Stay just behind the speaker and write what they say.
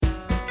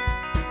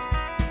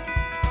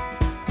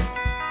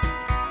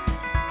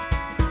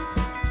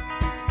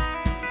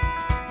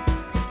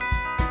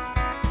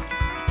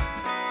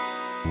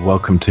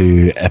welcome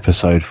to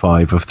episode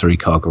 5 of 3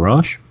 Car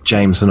Garage.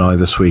 James and I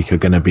this week are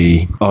going to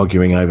be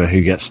arguing over who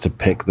gets to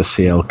pick the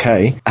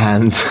CLK,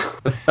 and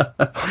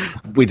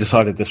we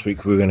decided this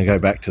week we were going to go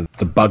back to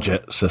the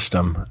budget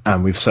system,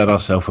 and we've set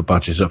ourselves a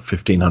budget of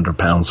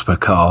 £1,500 per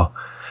car,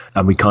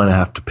 and we kind of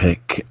have to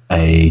pick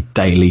a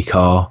daily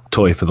car,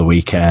 toy for the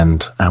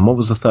weekend, and what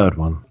was the third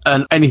one?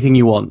 And anything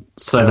you want.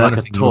 So like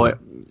a toy.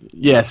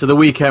 Yeah, so the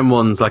weekend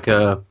one's like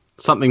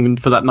something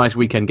for that nice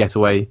weekend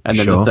getaway, and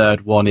then the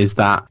third one is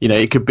that,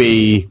 it could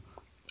be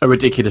a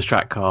ridiculous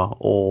track car,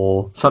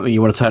 or something you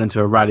want to turn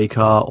into a rally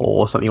car,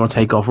 or something you want to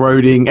take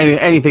off-roading,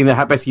 anything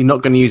that basically you're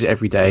not going to use it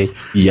every day.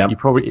 Yeah.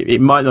 It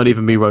might not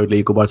even be road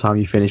legal by the time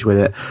you finish with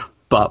it,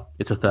 but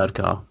it's a third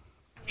car.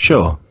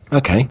 Sure.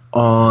 Okay.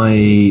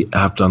 I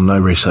have done no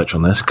research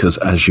on this because,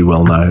 as you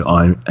well know,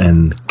 I'm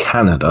in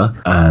Canada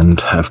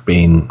and have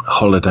been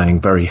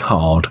holidaying very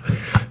hard.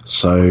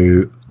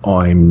 So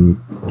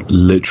I'm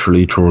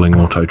literally trawling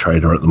Auto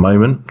Trader at the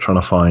moment,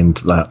 trying to find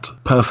that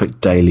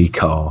perfect daily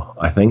car,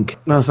 I think.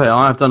 I'll say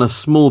I've done a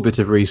small bit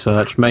of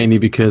research, mainly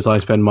because I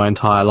spend my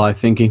entire life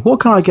thinking,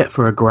 what can I get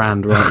for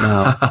 £1,000 right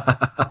now?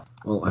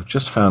 Well, I've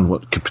just found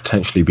what could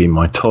potentially be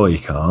my toy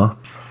car.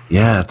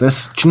 Yeah, do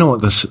you know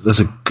what? There's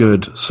a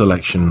good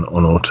selection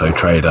on Auto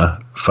Trader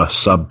for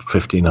sub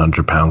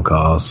 £1,500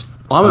 cars.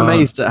 I'm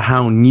amazed at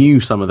how new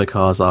some of the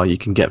cars are you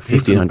can get for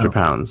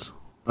 £1,500.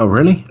 Oh,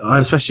 really?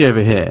 Especially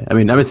over here. I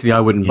mean, admittedly,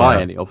 I wouldn't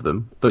buy any of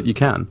them, but you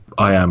can.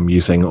 I am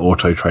using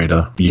Auto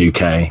Trader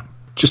UK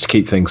just to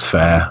keep things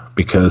fair,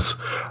 because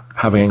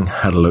having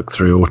had a look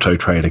through Auto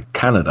Trader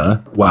Canada,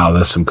 wow,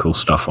 there's some cool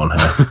stuff on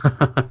here.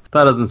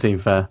 That doesn't seem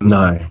fair. No.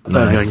 I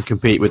don't think I can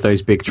compete with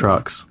those big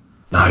trucks.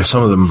 No,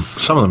 some of them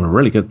are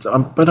really good.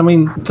 But I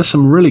mean, there's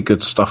some really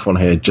good stuff on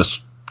here,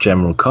 just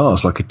general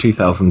cars, like a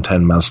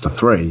 2010 Mazda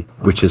 3,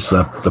 which is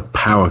the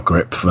Power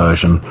Grip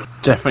version.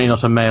 Definitely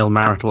not a male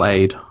marital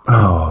aid.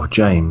 Oh,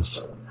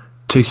 James.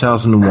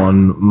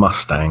 2001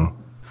 Mustang.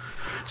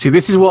 See,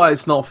 this is why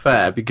it's not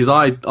fair, because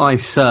I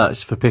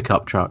searched for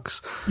pickup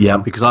trucks. Yeah.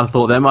 Because I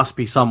thought there must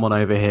be someone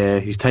over here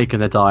who's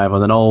taken a dive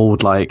on an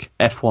old,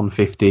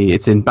 F-150.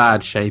 It's in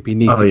bad shape. He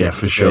needs to get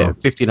for sure.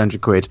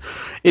 £1,500.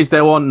 Is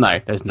there one? No,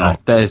 there's not.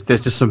 No. There's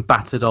just some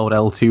battered old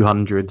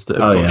L200s that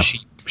have got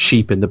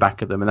sheep in the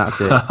back of them, and that's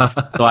it.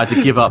 So I had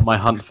to give up my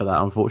hunt for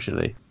that,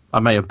 unfortunately. I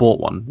may have bought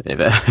one if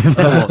there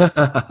was.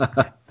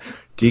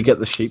 Do you get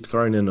the sheep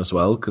thrown in as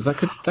well? Because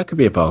that could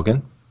be a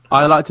bargain.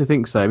 I like to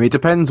think so. I mean, it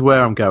depends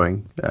where I'm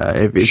going.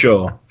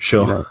 Sure.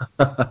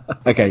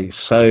 Okay,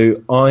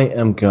 so I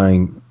am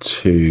going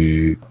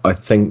to... I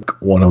think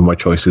one of my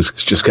choices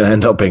is just going to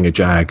end up being a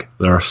Jag.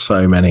 There are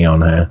so many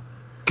on here.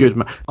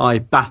 Good. I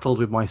battled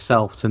with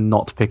myself to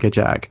not pick a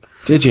Jag.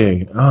 Did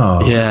you?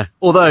 Oh. Yeah.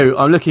 Although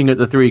I'm looking at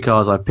the 3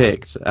 cars I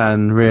picked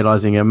and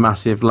realising a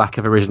massive lack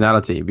of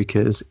originality,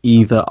 because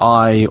either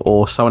I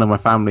or someone in my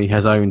family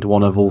has owned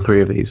one of all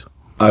 3 of these.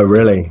 Oh,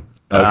 really?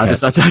 Okay.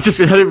 I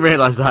didn't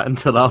realise that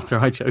until after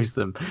I chose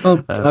them.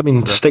 Well,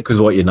 stick with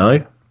what you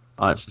know.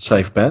 It's a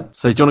safe bet.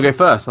 So do you want to go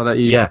first? I'll let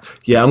you. Yeah,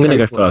 I'm going to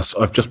go first.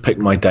 I've just picked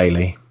my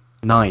daily.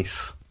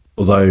 Nice.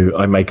 Although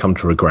I may come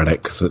to regret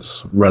it because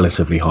it's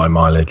relatively high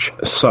mileage.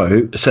 So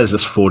it says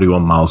it's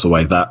 41 miles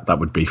away. That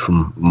would be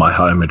from my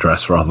home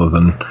address rather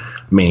than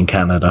me in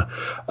Canada.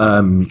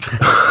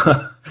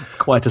 It's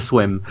quite a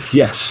swim.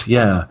 Yes,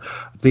 yeah.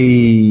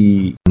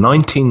 The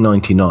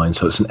 1999,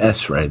 so it's an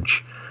S-Reg.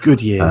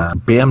 Good year.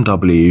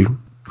 BMW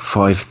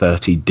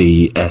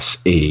 530D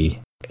SE.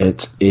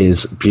 It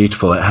is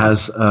beautiful. It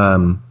has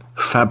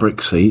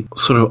fabric seat,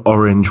 sort of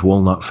orange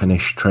walnut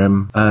finish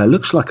trim.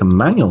 Looks like a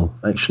manual,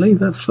 actually.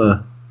 That's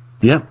it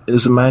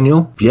is a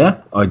manual.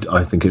 Yeah,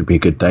 I think it would be a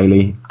good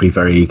daily. Be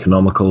very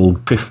economical.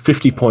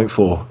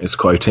 50.4 is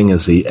quoting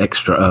as the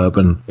extra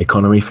urban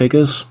economy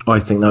figures. I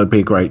think that would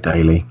be a great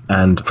daily.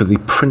 And for the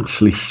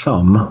princely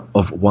sum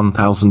of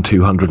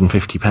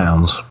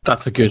 £1,250.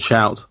 That's a good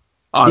shout.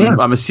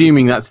 I'm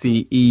assuming that's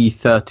the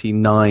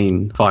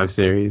E39 5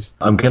 Series.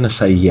 I'm going to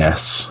say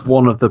yes.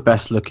 One of the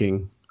best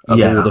looking of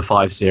all the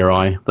 5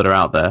 Series that are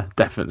out there,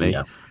 definitely.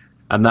 Yeah.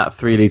 And that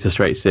 3-litre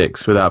straight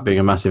 6, without being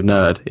a massive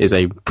nerd, is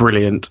a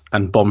brilliant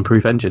and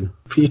bomb-proof engine.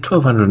 For your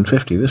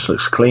 1,250, this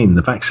looks clean.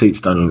 The back seats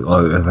don't look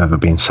like they've ever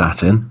been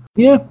sat in.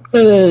 Yeah,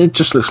 it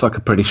just looks like a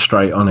pretty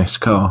straight,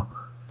 honest car.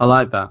 I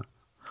like that.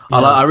 Yeah.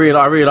 I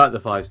really like the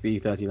 5s, the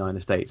E39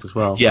 Estates as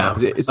well. Yeah,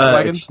 it's a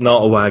wagon? It's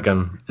not a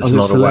wagon. It's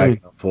not a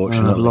wagon,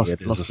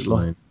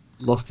 unfortunately.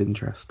 Lost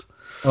interest.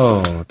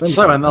 Oh,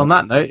 so, and on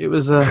that note, it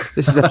was.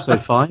 This is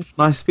episode 5.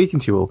 Nice speaking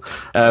to you all.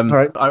 All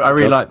right. I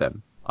really like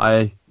them.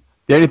 The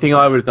only thing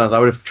I would have done is I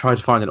would have tried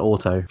to find an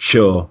auto.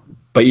 Sure,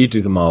 but you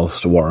do the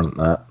miles to warrant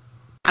that.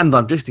 And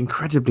I'm just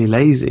incredibly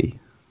lazy.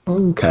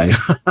 Okay.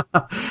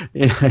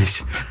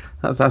 Yes,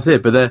 that's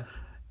it. But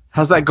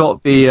has that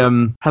got the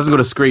hasn't got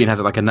a screen? Has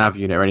it like a nav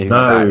unit or anything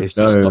like that? It's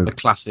just got the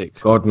classic.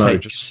 God no,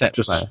 just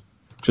player.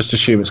 Just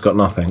assume it's got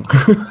nothing.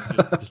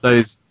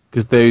 Those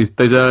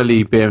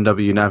early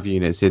BMW nav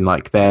units in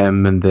like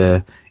them and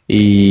the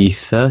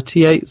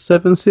E38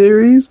 7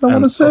 Series. I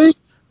want to say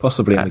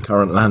possibly in the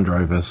current Land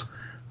Rovers.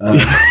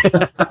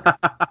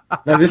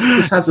 No,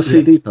 this has a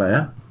CD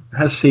player. It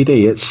has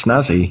CD. It's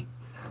snazzy.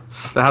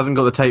 It hasn't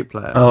got the tape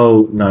player.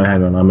 Oh no,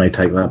 hang on. I may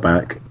take that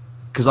back.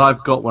 Because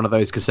I've got one of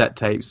those cassette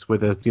tapes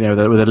with a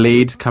with a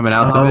lead coming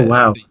out of it. Oh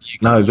wow! You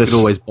could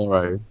always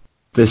borrow.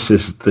 This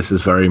is this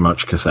very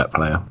much cassette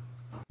player.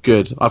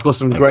 Good. I've got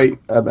some great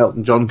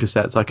Elton John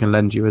cassettes I can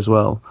lend you as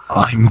well.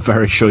 I'm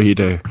very sure you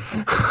do.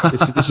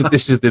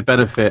 This is the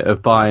benefit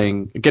of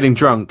getting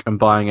drunk and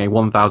buying a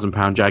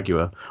 £1,000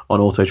 Jaguar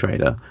on Auto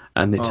Trader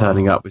and it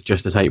turning up with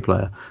just a tape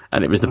player.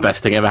 And it was the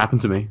best thing ever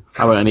happened to me.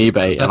 I went on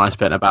eBay and I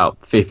spent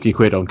about 50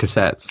 quid on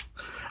cassettes.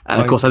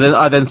 And of course,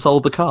 I then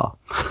sold the car.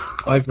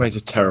 I've made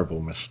a terrible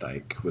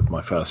mistake with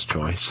my first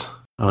choice.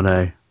 Oh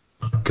no!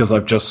 Because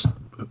I've just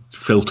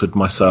filtered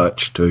my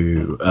search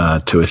to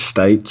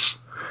estates.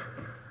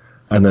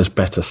 And there's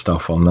better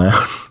stuff on there.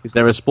 Is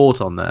there a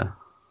sport on there?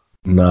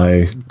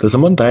 No. There's a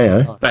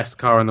Mondeo. Best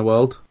car in the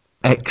world?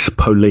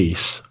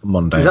 Ex-Police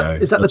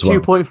Mondeo. Is that the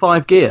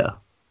 2.5 gear?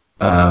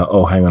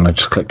 Oh, hang on. I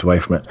just clicked away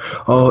from it.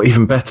 Oh,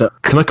 even better.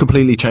 Can I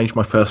completely change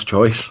my first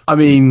choice? I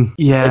mean,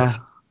 yeah.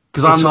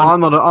 Because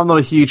I'm not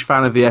a huge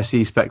fan of the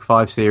SE Spec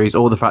 5 series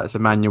or the fact it's a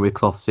manual with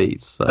cloth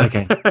seats. So.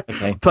 Okay.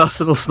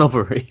 Personal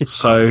snobbery.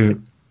 So,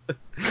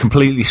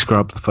 completely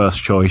scrub the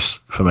first choice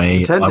for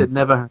me. Pretend it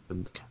never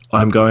happened.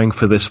 I'm going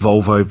for this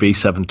Volvo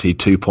V70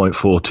 2.4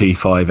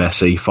 T5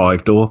 SE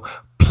 5-door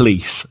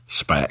police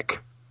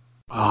spec.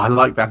 Oh, I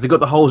like that. Has it got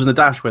the holes in the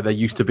dash where there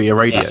used to be a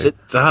radio? Yes, it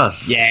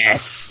does.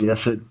 Yes,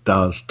 it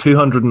does.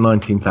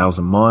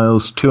 219,000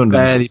 miles,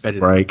 260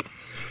 brake.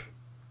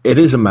 It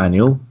is a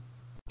manual,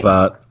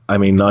 but I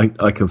mean, I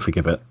can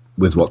forgive it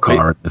with what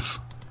car it is.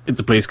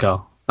 It's a police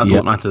car. That's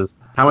what matters.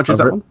 How much is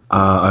that one?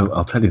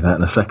 I'll tell you that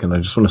in a second. I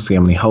just want to see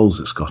how many holes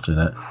it's got in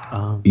it.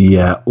 Oh.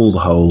 Yeah, all the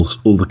holes,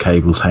 all the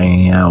cables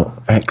hanging out.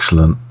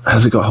 Excellent.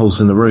 Has it got holes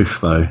in the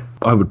roof, though?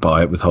 I would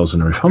buy it with holes in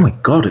the roof. Oh my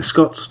God, it's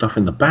got stuff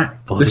in the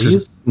back. Bodies? This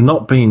has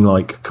not been,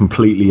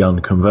 completely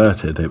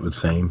unconverted, it would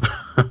seem.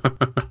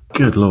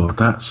 Good Lord,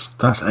 that's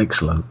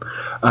excellent.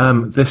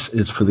 This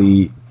is for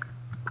the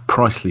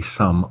pricely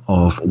sum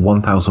of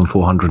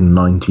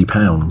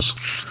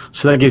 £1,490.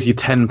 So that gives you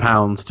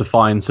 £10 to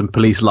find some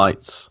police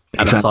lights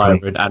and a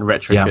siren and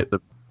retrofit them.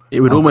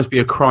 It would almost be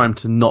a crime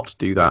to not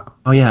do that.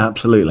 Oh yeah,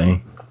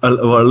 absolutely.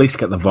 Or at least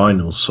get the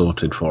vinyls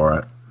sorted for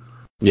it.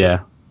 Yeah.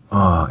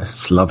 Oh,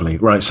 it's lovely.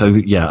 Right, so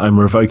yeah, I'm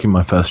revoking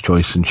my first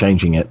choice and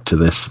changing it to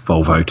this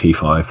Volvo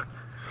T5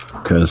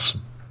 because,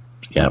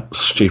 yeah,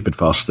 stupid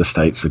fast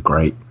estates are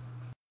great.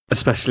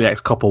 Especially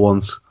ex-copper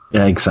ones.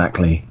 Yeah,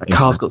 exactly. The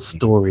car's got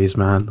stories,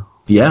 man.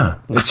 Yeah,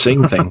 it's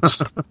seen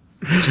things.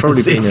 It's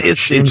probably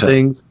it's seen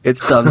things. It's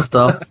done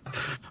stuff.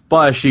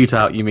 By a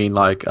shootout, you mean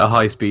like a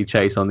high-speed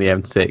chase on the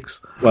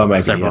M6? Well,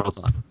 maybe several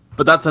times.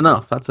 But that's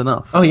enough.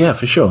 Oh yeah,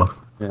 for sure.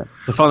 Yeah.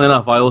 But funnily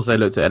enough, I also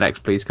looked at an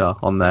ex-police car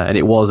on there, and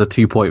it was a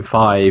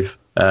 2.5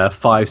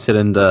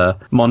 5-cylinder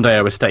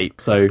Mondeo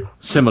Estate. So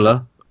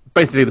similar,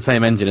 basically the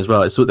same engine as well.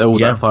 They're all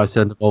that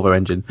 5-cylinder Volvo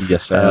engine.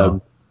 Yes,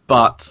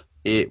 but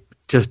it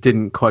just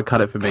didn't quite cut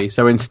it for me.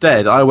 So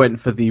instead, I went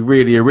for the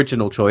really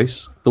original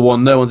choice, the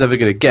one no one's ever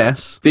going to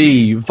guess,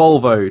 the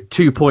Volvo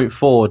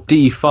 2.4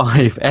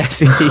 D5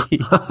 SE.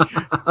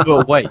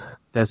 But wait,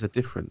 there's a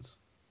difference.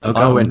 Okay.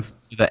 I went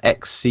for the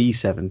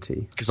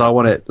XC70 because I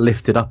want it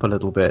lifted up a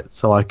little bit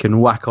so I can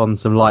whack on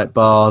some light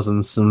bars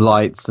and some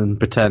lights and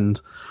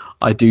pretend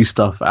I do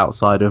stuff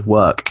outside of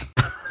work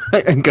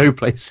and go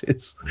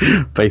places,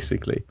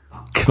 basically.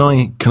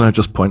 Can I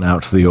just point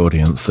out to the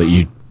audience that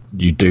you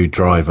do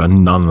drive a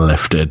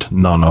non-lifted,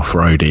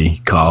 non-off-roady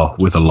car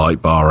with a light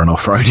bar and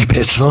off-roady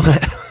bits on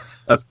it.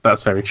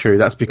 That's very true.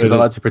 That's because I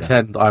like to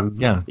pretend I'm,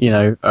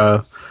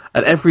 an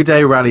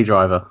everyday rally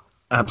driver.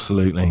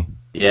 Absolutely.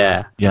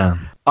 Yeah. Yeah.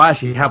 I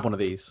actually had one of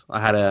these. I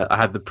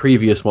had the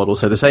previous model,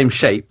 so the same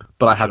shape,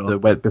 but I had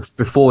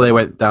before they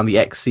went down the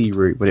XC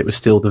route when it was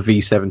still the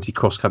V70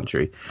 cross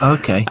country.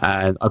 Okay.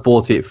 And I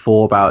bought it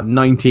for about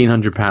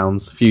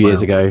 £1,900 a few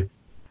years ago.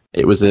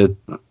 It was a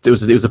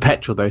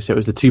petrol though, so it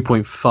was the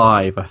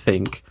 2.5, I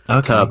think,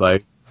 turbo,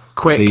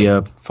 quick.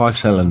 The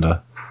 5-cylinder.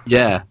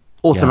 Yeah,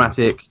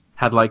 automatic.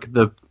 Had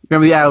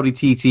remember the Audi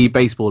TT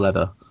baseball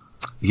leather?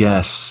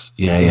 Yes.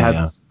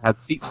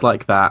 Had seats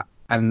like that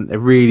and a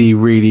really,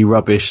 really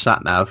rubbish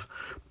sat nav,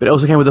 but it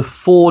also came with a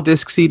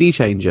 4-disc CD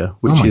changer,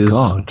 which is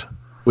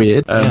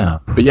weird.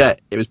 But yeah,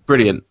 it was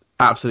brilliant.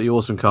 Absolutely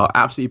awesome car.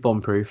 Absolutely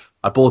bomb-proof.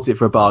 I bought it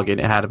for a bargain.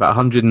 It had about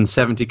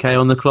 170k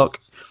on the clock.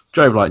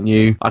 Drove like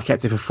new. I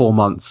kept it for 4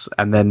 months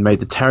and then made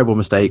the terrible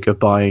mistake of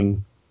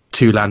buying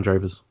 2 Land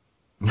Rovers.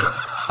 In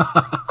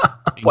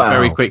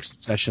very quick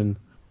succession.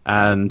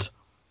 And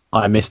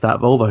I missed that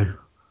Volvo.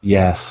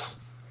 Yes.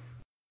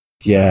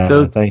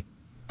 Yeah,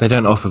 they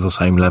don't offer the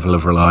same level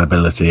of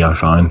reliability, I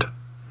find.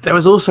 There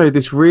was also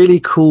this really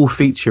cool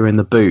feature in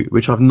the boot,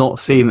 which I've not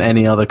seen in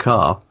any other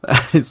car.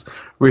 It's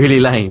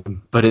really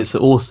lame, but it's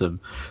awesome.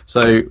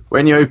 So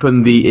when you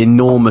open the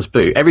enormous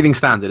boot, everything's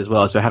standard as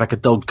well. So it had a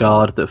dog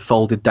guard that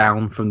folded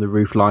down from the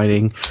roof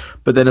lining.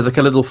 But then there's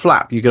a little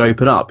flap you could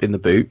open up in the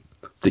boot.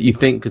 that you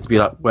think could be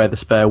like where the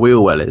spare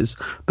wheel well is,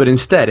 but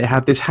instead it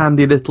had this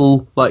handy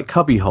little like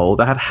cubby hole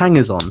that had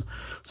hangers on,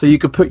 so you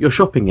could put your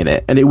shopping in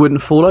it and it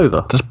wouldn't fall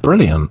over. That's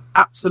brilliant.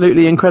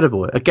 Absolutely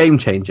incredible. A game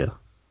changer.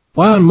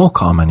 Why aren't more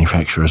car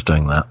manufacturers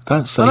doing that?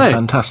 That's a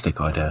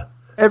fantastic idea.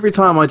 Every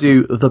time I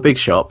do the big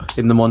shop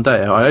in the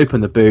Mondeo, I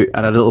open the boot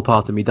and a little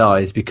part of me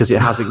dies because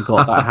it hasn't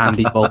got that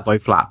handy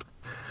Volvo flap.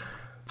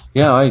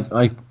 Yeah,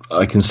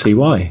 I can see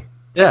why.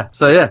 Yeah,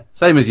 so yeah,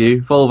 same as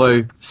you,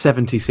 Volvo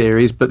 70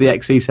 series, but the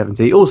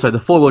XC70. Also, the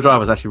four-wheel drive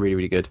was actually really,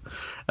 really good.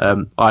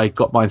 I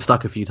got mine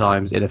stuck a few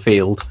times in a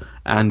field,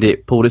 and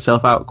it pulled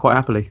itself out quite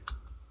happily.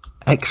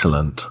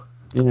 Excellent.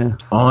 Yeah.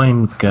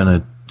 I'm going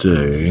to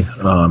do...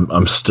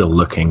 I'm still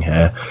looking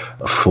here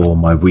for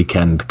my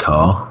weekend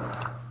car.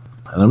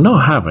 And I'm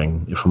not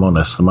having, if I'm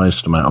honest, the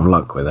most amount of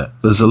luck with it.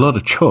 There's a lot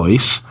of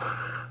choice,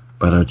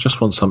 but I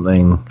just want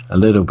something a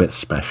little bit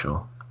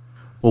special.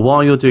 Well,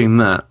 while you're doing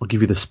that, I'll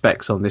give you the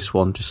specs on this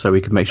one, just so we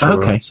can make sure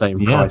we're on the same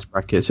price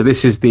bracket. So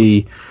this is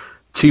the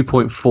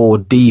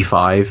 2.4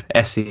 D5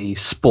 SE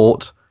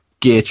Sport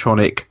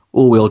Geartronic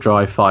all-wheel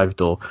drive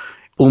 5-door.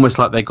 Almost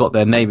like they got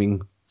their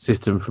naming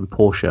system from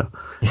Porsche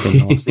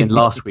in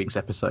last week's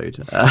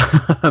episode.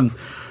 But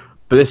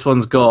this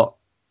one's got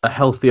a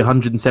healthy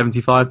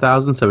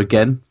 175,000, so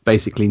again,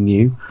 basically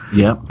new.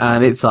 Yeah.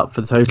 And it's up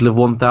for the total of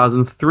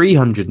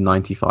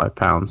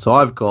 £1,395. So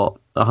I've got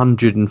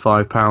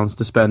 £105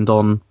 to spend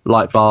on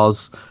light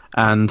bars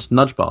and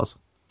nudge bars.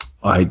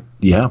 I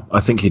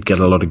think you'd get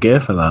a lot of gear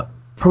for that.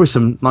 Probably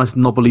some nice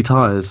knobbly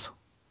tyres.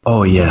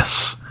 Oh,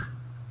 yes.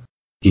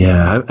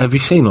 Yeah, have you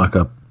seen like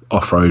a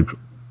off-road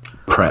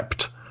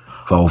prepped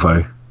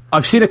Volvo?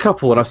 I've seen a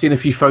couple and I've seen a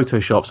few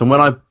Photoshops, and when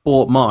I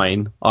bought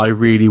mine, I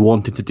really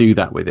wanted to do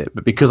that with it.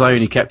 But because I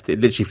only kept it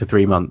literally for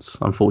 3 months,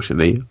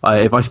 unfortunately,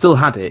 if I still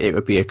had it, it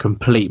would be a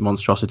complete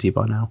monstrosity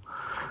by now.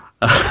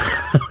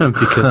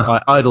 Because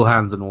I idle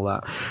hands and all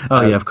that.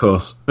 Oh, yeah, of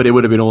course. But it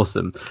would have been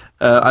awesome.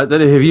 I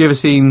don't know, have you ever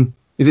seen...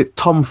 Is it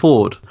Tom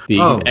Ford,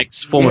 the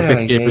ex-former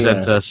Fifth Gear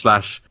presenter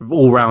 /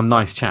 all-round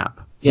nice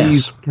chap?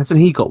 Yes. Hasn't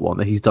he got one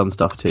that he's done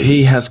stuff to?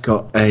 He has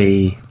got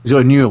He's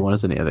got a newer one,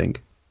 hasn't he, I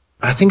think?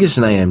 I think it's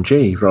an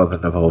AMG rather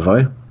than a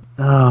Volvo.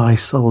 Oh, he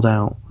sold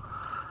out.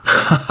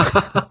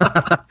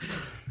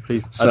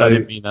 Please, I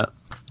didn't mean that.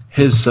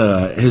 His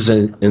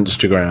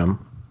Instagram,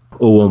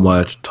 all one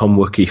word, Tom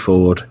Wookie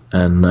Ford,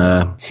 and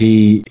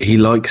he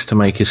likes to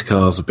make his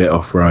cars a bit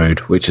off-road,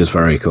 which is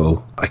very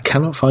cool. I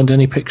cannot find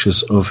any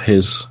pictures of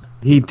his...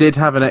 He did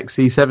have an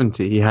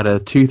XC70. He had a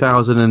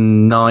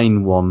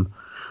 2009 one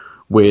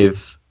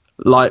with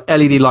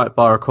LED light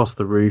bar across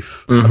the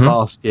roof, a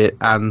basket,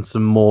 and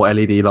some more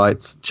LED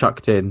lights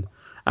chucked in.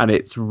 And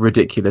it's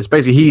ridiculous.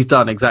 Basically, he's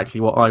done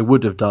exactly what I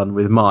would have done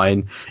with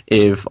mine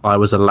if I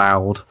was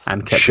allowed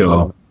and kept it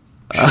on.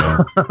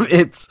 Sure.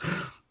 It's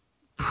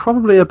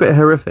probably a bit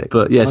horrific,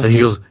 but yeah. So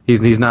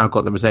he's now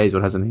got the Mercedes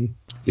one, hasn't he?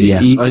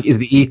 Yes, is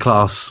the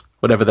E-Class,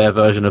 whatever their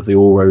version of the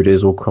all-road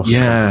is, or cross.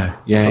 Yeah.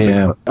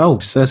 Oh,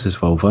 it says his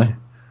Volvo.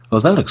 Oh,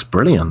 that looks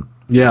brilliant.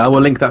 Yeah, I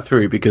will link that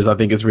through because I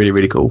think it's really,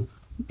 really cool.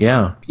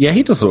 Yeah,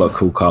 he does a lot of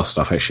cool car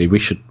stuff. Actually,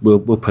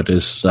 we'll put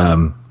his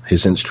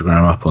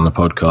Instagram up on the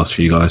podcast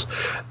for you guys.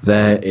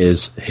 There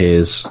is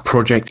his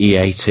Project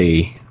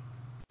E80.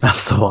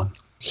 That's the one.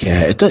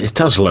 Yeah, it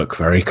does look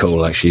very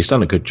cool. Actually, he's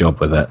done a good job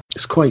with it.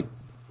 It's quite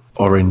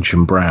orange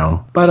and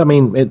brown, but I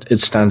mean, it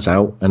stands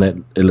out and it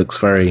looks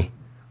very,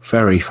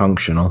 very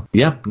functional.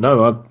 Yeah,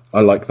 no,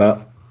 I like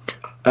that,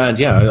 and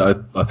yeah,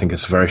 I think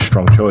it's a very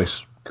strong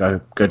choice. Go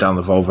down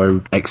the Volvo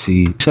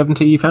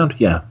XC70 you found.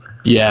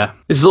 Yeah,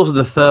 this is also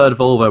the third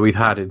Volvo we've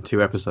had in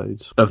 2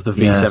 episodes of the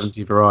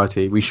V70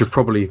 variety. We should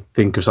probably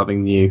think of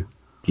something new.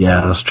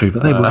 Yeah, that's true,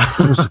 but they were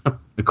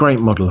a great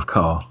model of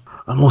car.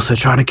 I'm also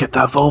trying to get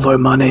that Volvo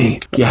money.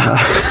 Yeah.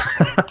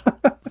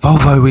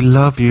 Volvo, we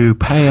love you.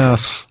 Pay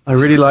us. I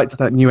really liked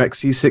that new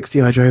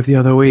XC60 I drove the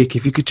other week.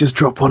 If you could just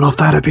drop one off,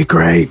 that'd be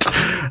great.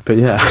 But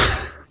yeah.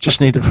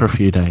 Just need it for a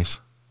few days.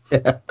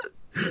 Yeah.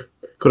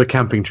 Got a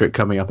camping trip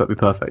coming up. That'd be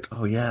perfect.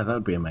 Oh yeah,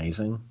 that'd be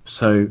amazing.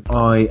 So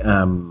I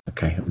am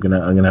okay. I'm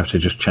gonna have to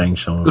just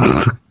change some.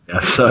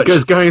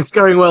 It's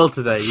going well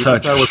today.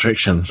 Search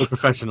restrictions. We're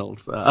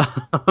professionals.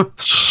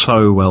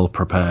 So well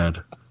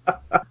prepared.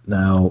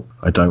 Now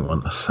I don't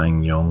want a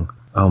SsangYong.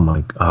 Oh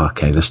my. Oh,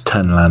 okay, there's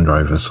 10 Land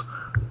Rovers.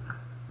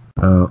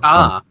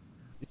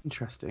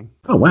 Interesting.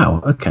 Oh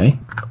wow. Okay.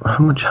 How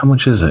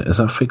much is it? Is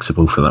that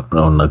fixable for that?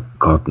 Oh no,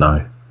 God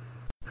no.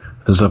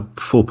 There's a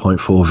 4.4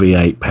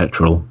 V8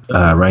 petrol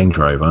Range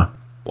Rover.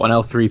 One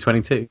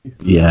L322.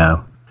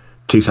 Yeah,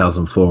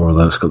 2004.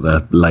 Although it's got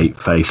the late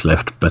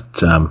facelift, but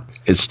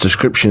its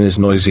description is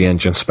noisy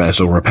engine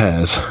spares or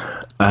repairs,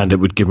 and it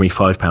would give me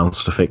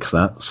 £5 to fix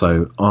that.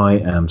 So I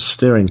am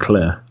steering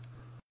clear.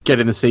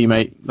 Get in the sea,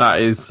 mate. That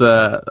is.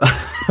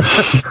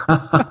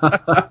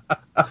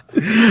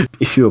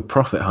 If you were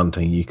profit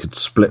hunting, you could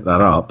split that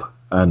up,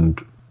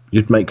 and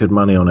you'd make good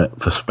money on it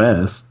for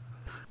spares.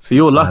 So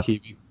you're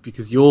lucky.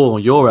 because your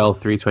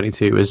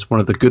L322 is one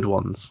of the good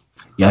ones.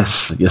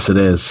 Yes, it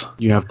is.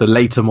 You have the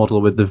later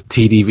model with the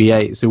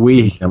TD-V8. So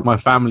my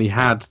family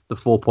had the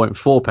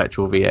 4.4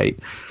 petrol V8.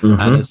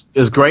 And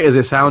as great as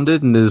it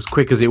sounded and as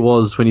quick as it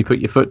was when you put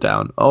your foot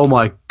down, oh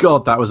my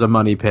God, that was a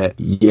money pit.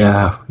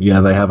 Yeah,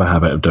 they have a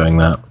habit of doing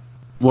that.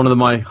 One of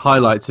my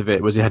highlights of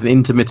it was it had an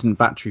intermittent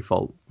battery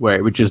fault where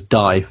it would just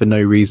die for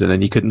no reason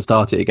and you couldn't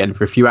start it again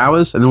for a few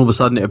hours and then all of a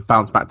sudden it would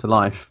bounce back to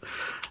life.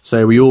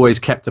 So we always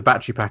kept a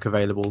battery pack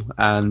available,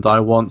 and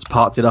I once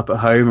parked it up at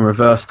home and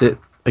reversed it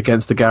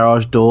against the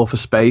garage door for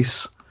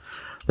space.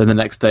 Then the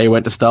next day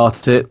went to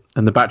start it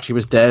and the battery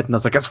was dead and I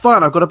was like, it's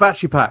fine, I've got a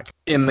battery pack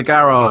in the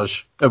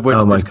garage, of which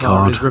this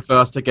car is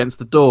reversed against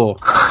the door.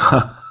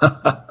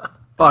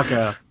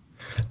 Bugger.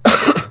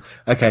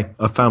 Okay,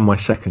 I found my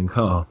second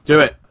car. Do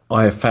it.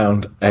 I have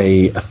found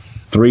a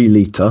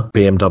 3-litre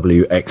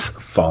BMW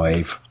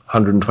X5,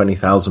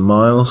 120,000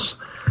 miles,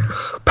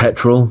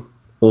 petrol,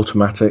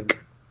 automatic.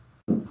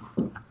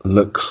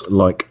 Looks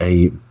like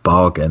a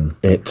bargain.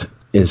 It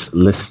is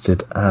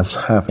listed as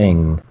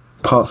having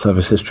part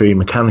service history,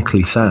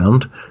 mechanically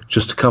sound,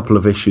 just a couple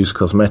of issues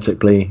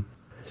cosmetically.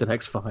 It's an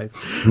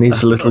X5.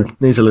 Needs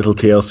a little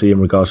TLC in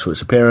regards to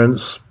its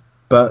appearance,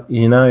 but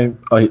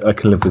I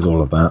can live with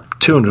all of that.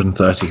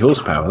 230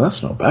 horsepower.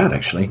 That's not bad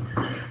actually.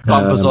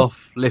 Bumpers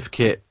off, lift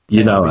kit,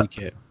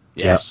 kit.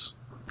 Yes.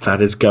 Yeah, that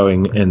is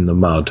going in the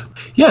mud.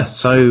 Yeah,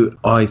 so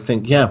I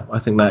think that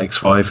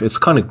X5, it's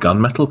kind of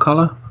gunmetal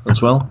colour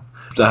as well.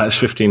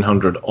 That's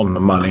 1,500 on the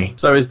money.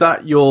 So is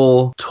that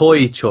your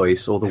toy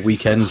choice or the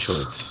weekend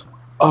choice?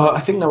 I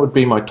think that would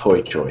be my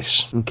toy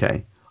choice.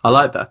 Okay, I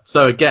like that.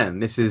 So again,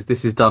 this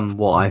is done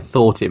what I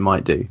thought it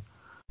might do.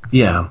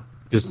 Yeah.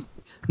 Because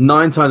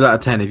 9 times out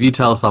of 10, if you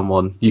tell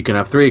someone you can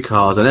have 3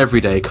 cars, an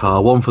everyday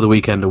car, one for the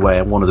weekend away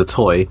and one as a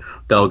toy,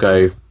 they'll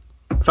go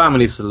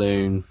family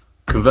saloon,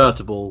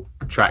 convertible,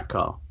 track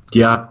car.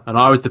 Yeah. And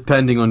I was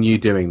depending on you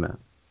doing that.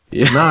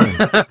 Yeah.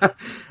 No.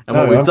 And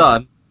what we've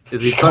done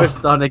is we've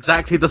both done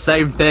exactly the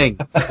same thing.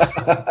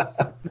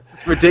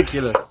 It's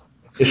ridiculous.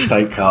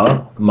 Estate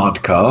car,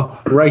 mud car,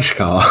 race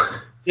car.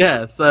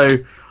 Yeah, so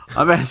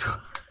I may as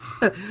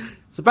well.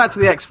 So back to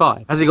the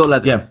X5. Has it got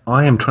leather? Yeah,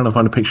 I am trying to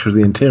find a picture of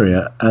the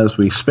interior as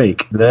we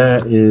speak.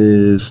 There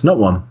is not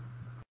one.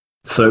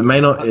 So it may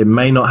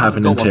not have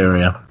an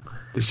interior.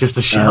 It's just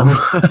a shell,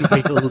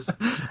 wheels,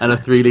 and a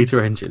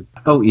 3-litre engine.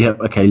 Oh, yeah,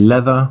 okay,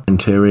 leather,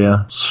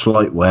 interior,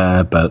 slight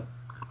wear, but,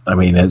 I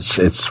mean,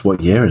 it's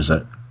what year is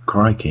it?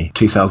 Crikey.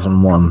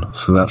 2001,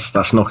 so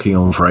that's knocking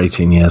on for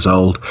 18 years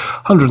old.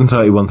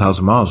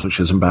 131,000 miles, which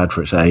isn't bad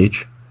for its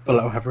age.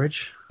 Below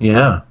average.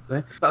 Yeah.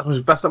 That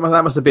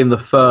must have been the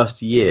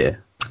first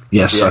year.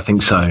 Yes, I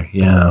think so,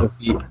 yeah. Of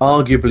the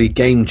arguably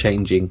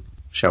game-changing,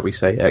 shall we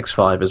say,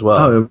 X5 as well.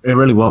 Oh, it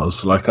really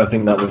was. Like, I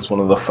think that was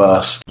one of the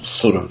first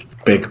sort of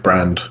big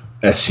brand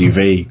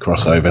SUV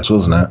crossovers,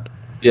 wasn't it?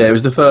 Yeah, it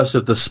was the first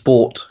of the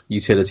sport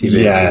utility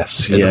vehicles.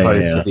 Yes, as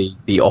opposed to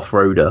the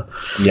off-roader.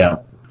 Yeah.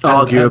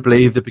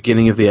 Arguably the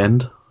beginning of the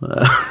end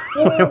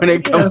when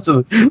it comes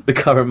to the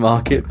current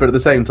market, but at the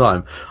same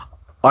time,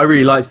 I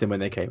really liked them when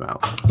they came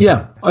out.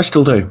 Yeah, I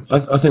still do. I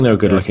think they're a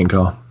good-looking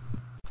car.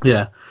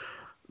 Yeah,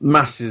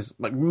 Mass is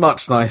like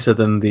much nicer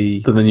than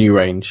the new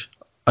range.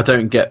 I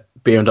don't get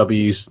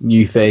BMW's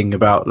new thing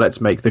about let's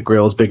make the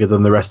grills bigger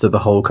than the rest of the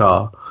whole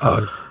car.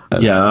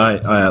 Yeah,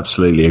 I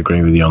absolutely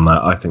agree with you on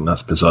that. I think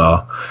that's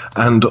bizarre.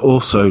 And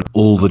also,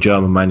 all the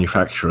German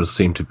manufacturers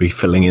seem to be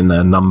filling in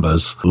their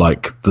numbers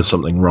like there's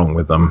something wrong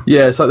with them.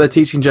 Yeah, it's like they're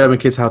teaching German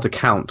kids how to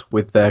count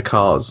with their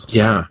cars.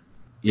 Yeah,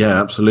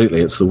 absolutely.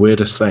 It's the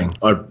weirdest thing.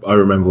 I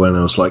remember when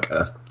it was like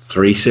a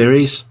 3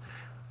 Series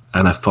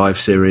and a 5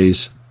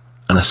 Series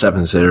and a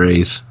 7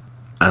 Series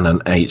and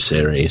an 8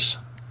 Series.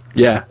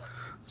 Yeah.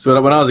 So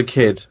when I was a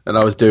kid and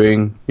I was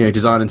doing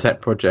design and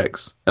tech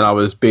projects and I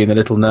was being the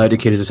little nerdy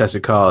kid who's obsessed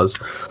with cars,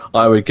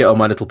 I would get on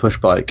my little push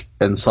bike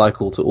and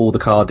cycle to all the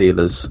car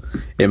dealers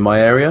in my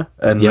area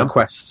and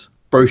request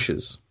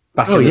brochures.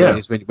 Back in the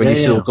days when you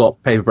still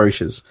got paper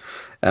brochures.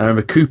 And I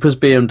remember Cooper's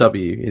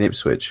BMW in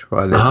Ipswich where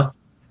I lived.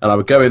 And I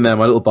would go in there on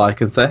my little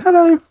bike and say,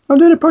 hello, I'm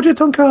doing a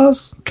project on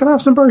cars. Can I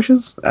have some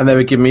brochures? And they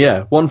would give me,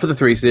 one for the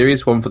 3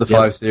 Series, one for the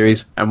 5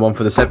 Series, and one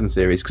for the 7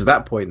 Series. Because at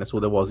that point, that's all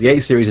there was. The 8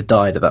 Series had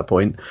died at that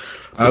point.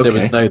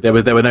 Okay. There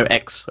were no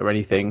X or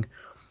anything.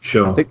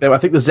 Sure. I think the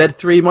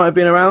Z3 might have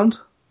been around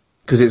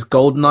because it's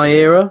GoldenEye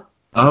era.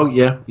 Oh,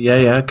 yeah,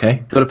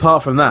 okay. But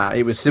apart from that,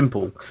 it was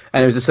simple.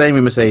 And it was the same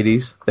with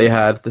Mercedes. They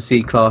had the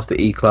C-Class, the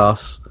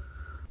E-Class,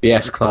 the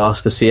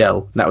S-Class, the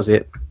CL. That was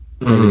it.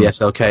 The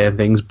SLK and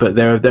things, but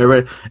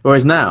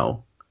whereas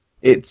now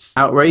it's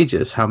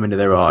outrageous how many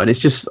there are, and it's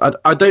just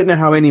I don't know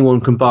how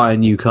anyone can buy a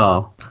new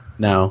car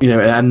now,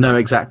 and know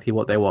exactly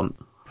what they want.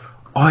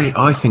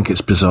 I think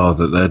it's bizarre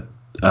that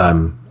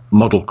they're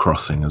model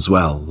crossing as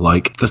well.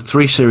 Like the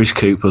 3 Series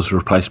Coupe was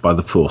replaced by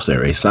the 4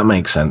 Series. That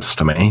makes sense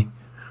to me.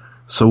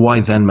 So why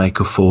then make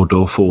a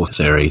 4-door 4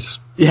 Series?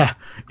 Yeah,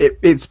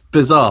 it's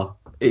bizarre.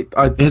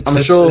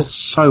 I'm sure it's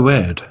so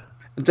weird.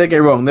 Don't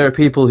get me wrong, there are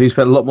people who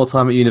spent a lot more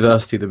time at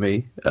university than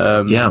me,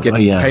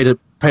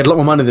 paid a lot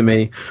more money than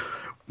me,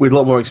 with a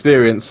lot more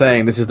experience,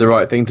 saying this is the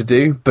right thing to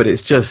do. But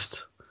it's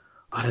just,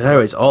 I don't know,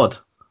 it's odd.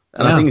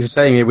 And I think it's the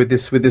same here with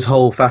this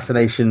whole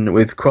fascination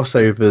with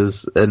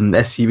crossovers and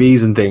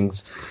SUVs and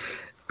things.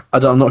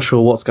 I'm not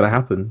sure what's going to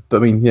happen. But I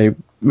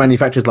mean,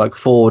 manufacturers like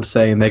Ford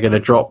saying they're going to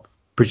drop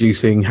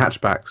producing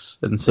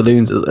hatchbacks and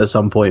saloons at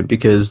some point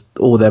because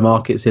all their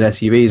markets in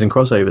SUVs and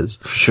crossovers.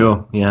 For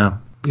sure, yeah.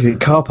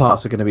 Car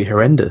parts are going to be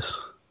horrendous.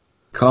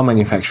 Car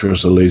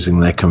manufacturers are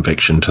losing their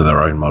conviction to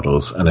their own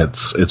models, and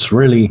it's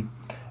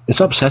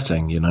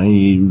upsetting.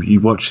 You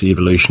watch the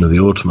evolution of the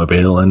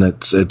automobile, and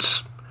it's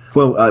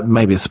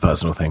maybe it's a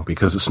personal thing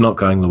because it's not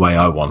going the way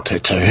I want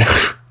it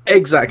to.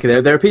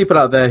 Exactly. There are people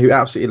out there who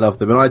absolutely love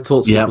them, and I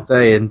talk to people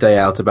day in, day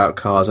out about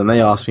cars, and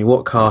they ask me,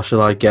 what car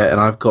should I get? And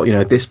I've got,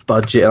 this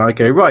budget, and I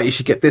go, right, you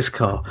should get this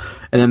car.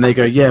 And then they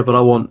go, yeah, but I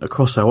want a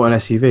crossover, I want an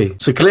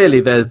SUV. So clearly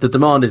the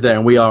demand is there,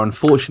 and we are,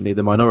 unfortunately,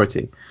 the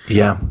minority.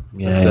 Yeah.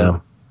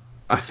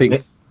 I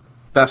think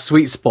that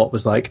sweet spot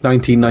was like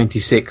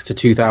 1996 to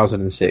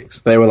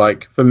 2006. They were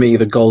like, for me,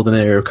 the golden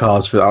era of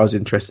cars that I was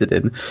interested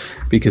in,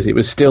 because it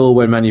was still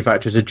when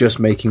manufacturers are just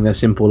making their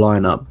simple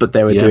lineup, but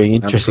they were doing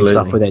interesting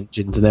stuff with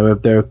engines, and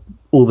they were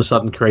all of a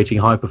sudden creating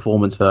high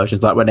performance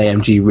versions, like when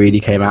AMG really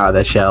came out of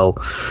their shell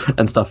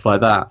and stuff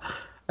like that.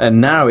 And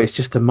now it's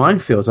just a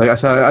minefield.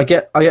 I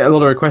get a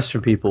lot of requests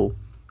from people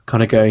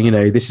kind of going,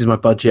 this is my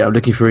budget, I'm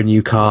looking for a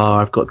new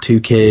car, I've got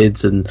 2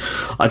 kids, and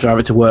I drive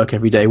it to work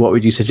every day. What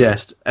would you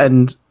suggest?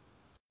 And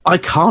I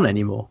can't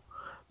anymore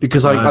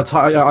because I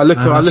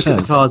look at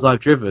the cars I've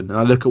driven and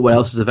I look at what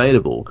else is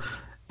available,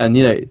 and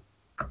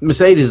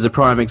Mercedes is a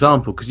prime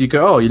example because you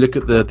look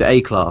at the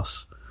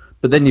A-Class,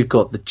 but then you've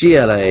got the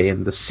GLA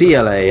and the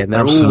CLA, and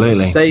they're all the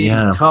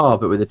same car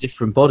but with a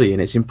different body,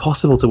 and it's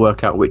impossible to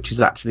work out which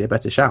is actually a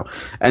better shout.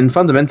 And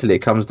fundamentally, it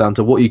comes down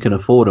to what you can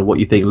afford and what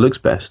you think looks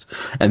best,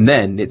 and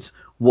then it's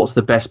what's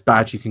the best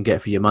badge you can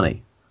get for your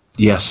money.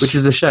 Yes, which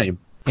is a shame.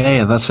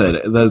 Yeah, that's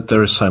it.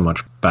 There is so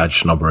much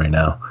badge snobbery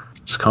now.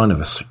 It's kind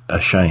of a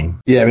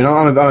shame. Yeah, I mean,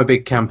 I'm a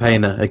big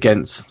campaigner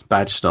against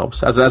badge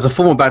snobs. As a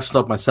former badge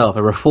snob myself,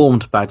 a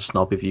reformed badge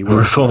snob, if you will.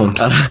 Reformed.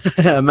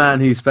 A man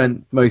who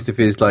spent most of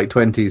his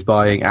 20s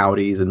buying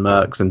Audis and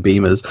Mercs and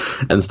Beamers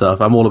and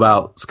stuff. I'm all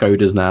about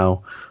Skodas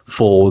now,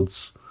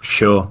 Fords.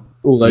 Sure.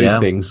 All those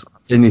things.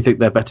 And you think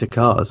they're better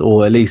cars,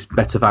 or at least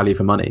better value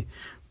for money.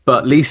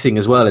 But leasing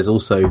as well is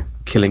also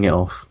killing it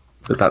off.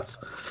 But that's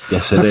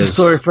a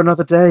story for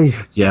another day.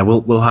 Yeah,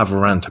 we'll have a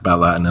rant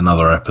about that in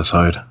another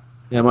episode.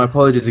 Yeah, my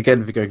apologies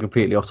again for going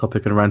completely off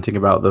topic and ranting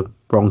about the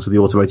wrongs of the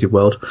automotive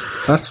world.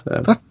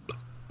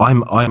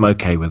 I'm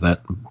okay with that,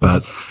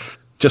 but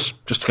just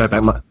to go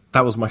back,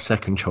 that was my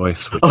second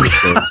choice, which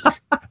was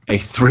a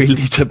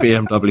 3-litre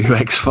BMW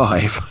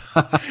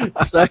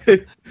X5. So,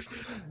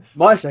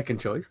 my second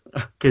choice,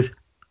 because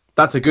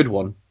that's a good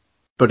one,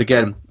 but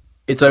again,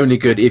 it's only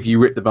good if you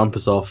rip the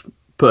bumpers off,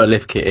 put a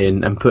lift kit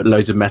in, and put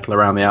loads of metal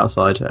around the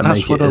outside, and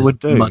make it as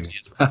muddy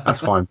as that's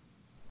fine.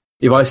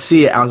 If I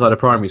see it outside of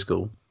primary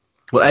school,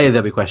 well,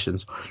 there'll be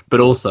questions, but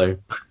also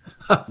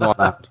not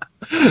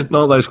that.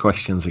 Not those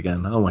questions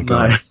again. Oh my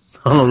god.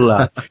 No,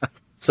 not that.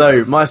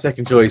 So my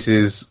second choice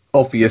is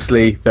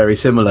obviously very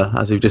similar,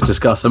 as we've just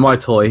discussed. So my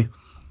toy,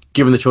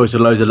 given the choice of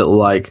loads of little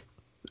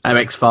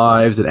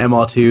MX-5s and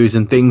MR2s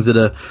and things that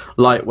are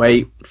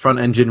lightweight, front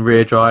engine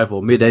rear drive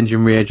or mid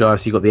engine rear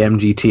drive, so you've got the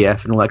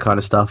MGTF and all that kind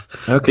of stuff.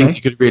 Okay. Things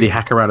you could really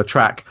hack around a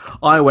track.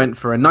 I went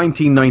for a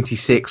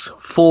 1996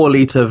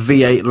 4-litre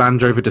V8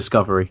 Land Rover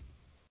Discovery.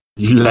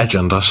 You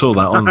legend, I saw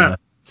that on there.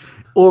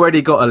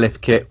 Already got a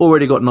lift kit,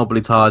 already got knobbly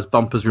tyres,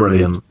 bumpers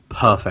removed.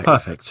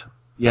 Perfect.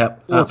 Yeah,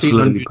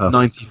 absolutely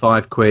perfect.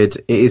 £1,495.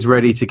 It is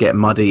ready to get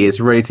muddy, it's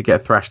ready to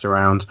get thrashed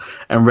around,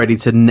 and ready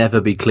to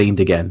never be cleaned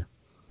again.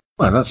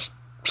 Well, that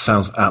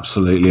sounds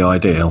absolutely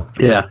ideal.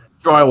 Yeah.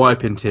 Dry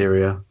wipe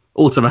interior,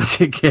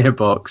 automatic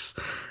gearbox,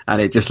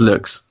 and it just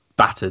looks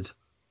battered,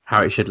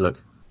 how it should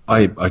look.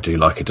 I do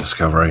like a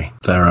Discovery.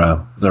 They're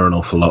an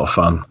awful lot of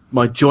fun.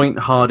 My joint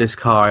hardest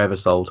car I ever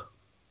sold.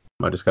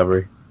 My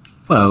Discovery.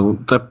 Well,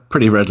 they're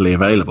pretty readily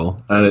available,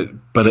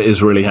 but it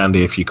is really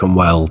handy if you can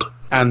weld.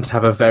 And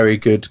have a very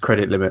good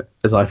credit limit,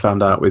 as I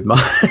found out with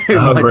my,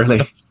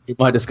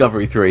 my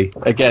Discovery 3.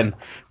 Again,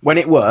 when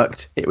it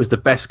worked, it was the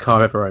best car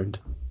I've ever owned.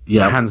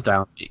 Yeah. Hands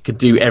down. It could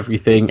do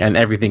everything, and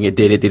everything it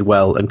did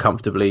well and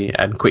comfortably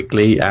and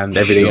quickly and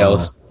everything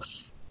else.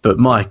 But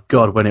my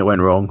God, when it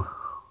went wrong.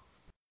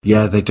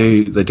 Yeah, they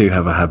do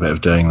have a habit of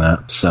doing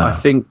that. So I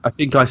think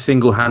I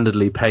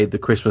single-handedly paid the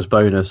Christmas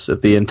bonus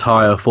of the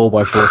entire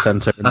 4x4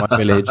 centre in my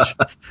village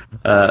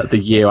the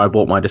year I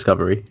bought my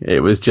Discovery.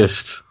 It was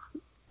just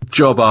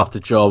job after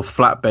job,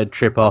 flatbed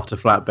trip after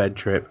flatbed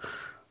trip.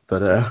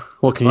 But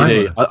what can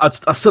you do? I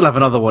still have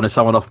another one if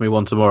someone offered me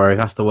one tomorrow.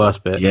 That's the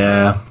worst bit.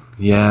 Yeah.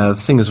 The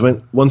thing is,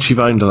 once you've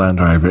owned a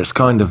Land Rover, it's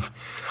kind of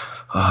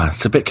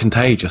it's a bit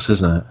contagious,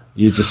 isn't it?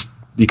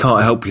 You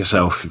can't help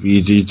yourself.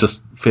 You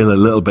just feel a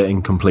little bit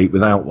incomplete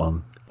without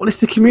one. Well, it's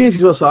the community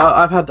as well. So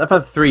I've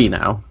had 3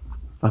 now.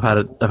 I've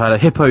had a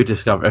Hippo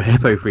Discovery, a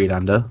Hippo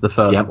Freelander, the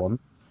first one,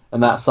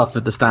 and that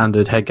suffered the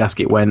standard head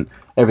gasket went,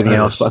 everything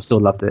else, but I still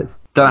loved it.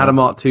 Then I had a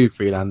Mark II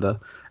Freelander,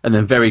 and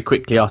then very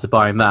quickly after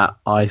buying that,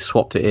 I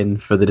swapped it in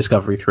for the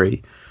Discovery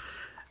 3.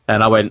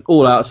 And I went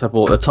all out, so I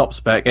bought the top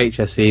spec,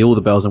 HSE, all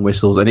the bells and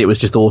whistles, and it was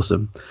just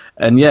awesome.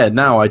 And yeah,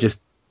 now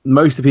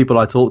most of the people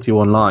I talk to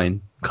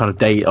online, kind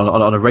of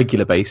on a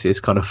regular basis,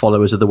 kind of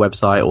followers of the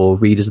website or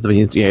readers of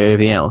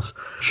everything else.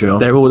 Sure.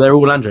 They're all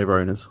Land Rover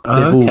owners.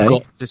 They've all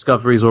got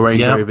Discoveries or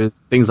Range Rovers,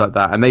 things like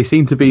that, and they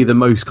seem to be the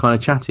most kind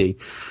of chatty,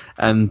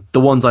 and the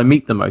ones I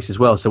meet the most as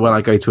well. So when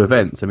I go to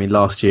events, I mean,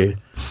 last year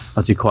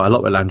I do quite a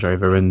lot with Land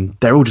Rover, and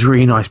they're all just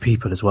really nice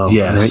people as well.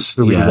 Yes,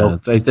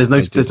 There's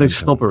no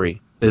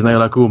snobbery. There's no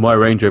like, oh, my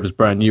Range Rover's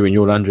brand new and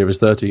your Land Rover's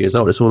 30 years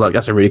old. It's all like,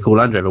 that's a really cool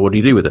Land Rover. What do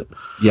you do with it?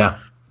 Yeah,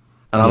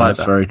 and I like that.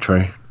 That's very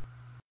true.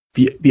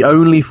 The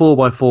only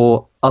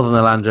 4x4 other than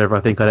a Land Rover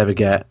I think I'd ever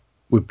get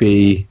would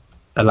be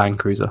a Land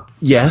Cruiser.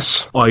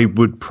 Yes, I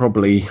would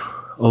probably,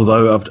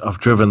 although I've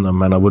driven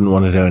them and I wouldn't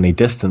want to do any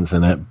distance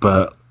in it,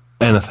 but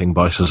anything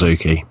by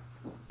Suzuki.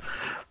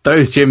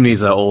 Those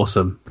Jimneys are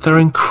awesome. They're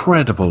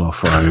incredible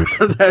off-road.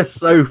 They're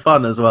so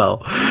fun as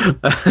well.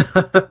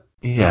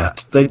 Yeah,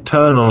 they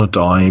turn on a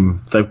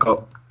dime. They've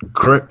got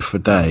grip for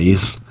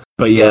days.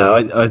 But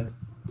yeah,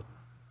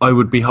 I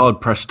would be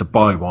hard-pressed to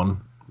buy one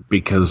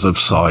because of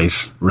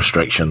size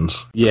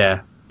restrictions.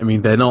 Yeah, I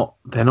mean, they're not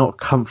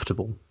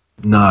comfortable.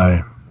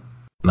 No.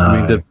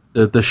 I mean,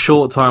 the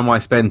short time I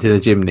spent in a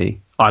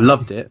Jimny, I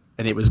loved it,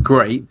 and it was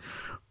great,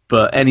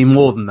 but any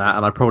more than that,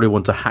 and I probably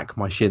want to hack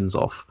my shins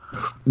off.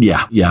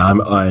 Yeah,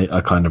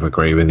 I kind of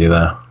agree with you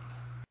there.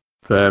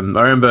 I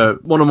remember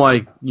one of my,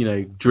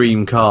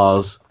 dream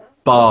cars,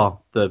 bar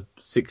the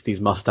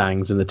 60s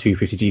Mustangs and the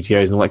 250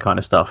 GTOs and all that kind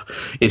of stuff,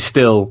 is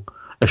still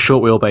a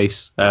short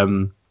wheelbase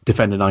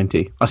Defender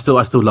 90. I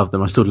still love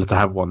them. I still love to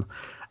have one.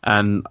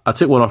 And I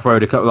took one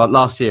off-road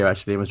last year,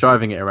 actually, and was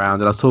driving it around,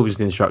 and I was talking to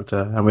the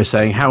instructor, and we're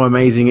saying how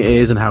amazing it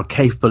is and how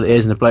capable it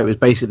is, and the bloke was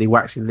basically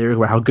waxing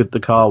lyrical about how good the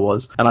car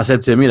was. And I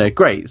said to him,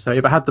 great, so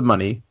if I had the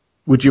money,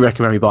 would you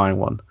recommend me buying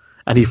one?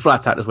 And he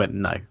flat out just went,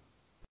 no.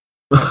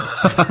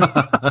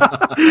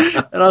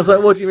 And I was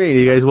like, what do you mean?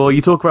 He goes, well, you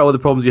talk about all the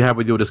problems you have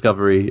with your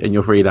Discovery and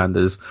your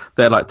Freelanders.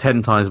 They're like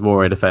 10 times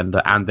more a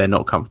Defender, and they're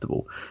not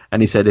comfortable.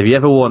 And he said, if you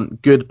ever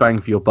want good bang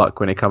for your buck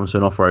when it comes to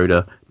an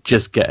off-roader,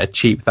 just get a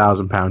cheap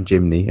 £1,000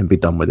 Jimny and be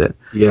done with it.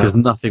 Because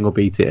nothing will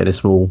beat it in a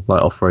small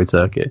off-road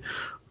circuit.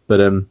 But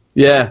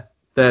yeah,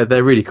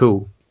 they're really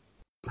cool.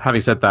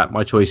 Having said that,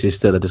 my choice is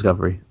still a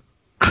Discovery.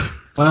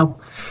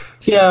 Well,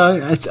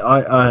 yeah,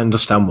 I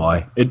understand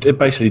why. It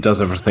basically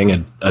does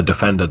everything a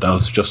Defender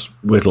does, just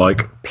with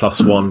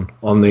 +1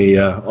 on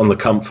the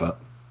comfort.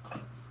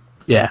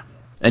 Yeah,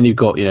 and you've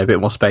got a bit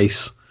more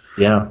space.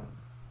 Yeah,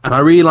 and I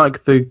really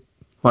like the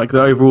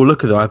overall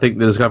look of them. I think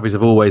the Discoveries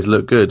have always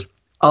looked good.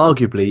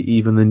 Arguably,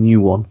 even the new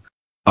one.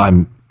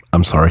 I'm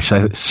sorry.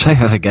 Say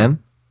that again.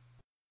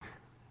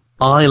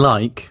 I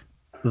like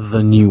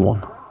the new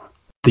one.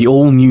 The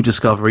all-new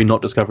Discovery,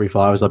 not Discovery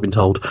 5, as I've been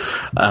told,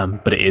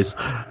 but it is.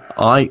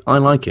 I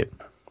like it.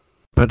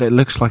 But it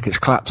looks like it's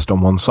collapsed on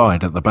one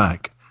side at the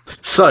back.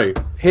 So,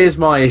 here's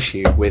my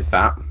issue with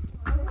that.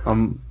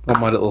 I'm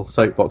on my little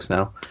soapbox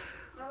now.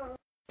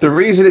 The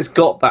reason it's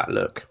got that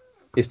look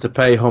is to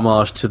pay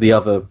homage to the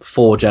other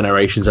 4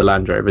 generations of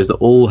Land Rovers that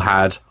all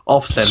had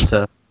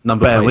off-centre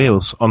number spare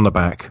wheels on the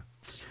back.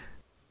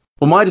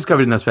 Well, my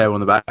Discovery didn't have spare wheel on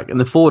the back, and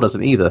the 4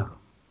 doesn't either.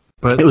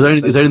 But it was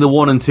only the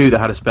 1 and 2 that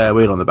had a spare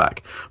wheel on the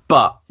back.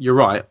 But you're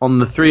right, on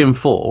the 3 and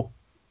 4,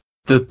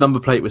 the number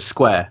plate was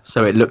square,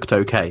 so it looked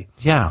okay.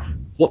 Yeah.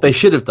 What they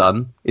should have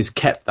done is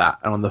kept that,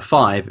 and on the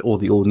 5, or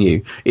the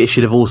all-new, it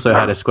should have also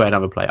had a square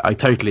number plate. I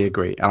totally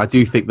agree, and I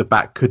do think the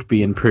back could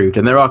be improved.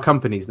 And there are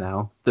companies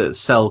now that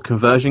sell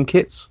conversion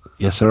kits.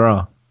 Yes, there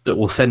are. That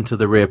will centre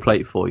the rear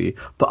plate for you.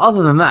 But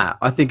other than that,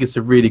 I think it's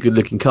a really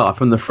good-looking car.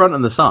 From the front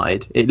and the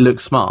side, it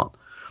looks smart.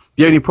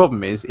 The only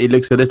problem is, it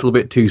looks a little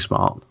bit too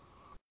smart.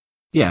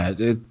 Yeah,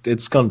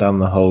 it's gone down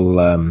the whole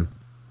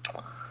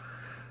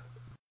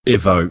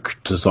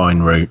Evoque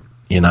design route.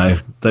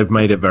 They've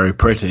made it very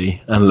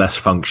pretty and less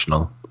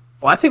functional.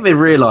 Well, I think they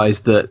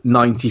realised that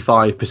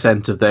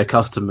 95% of their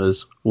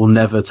customers will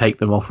never take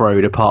them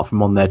off-road apart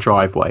from on their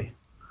driveway.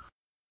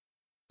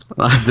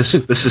 This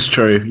is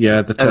true.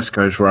 Yeah, the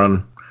Tesco's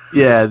run.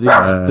 Yeah,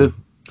 the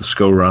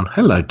school run.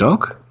 Hello,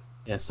 dog.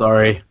 Yeah,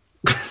 sorry.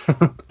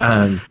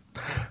 And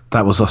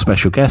that was our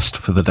special guest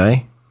for the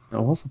day.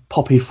 That was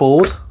Poppy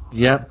Ford.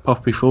 Yeah,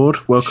 Poppy Ford.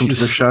 Welcome to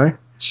the show.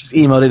 She's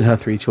emailed in her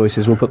 3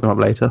 choices. We'll put them up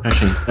later.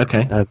 Actually,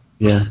 okay.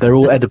 Yeah, they're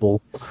all edible.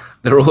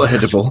 They're all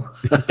edible.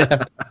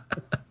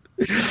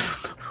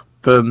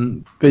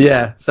 But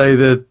yeah, so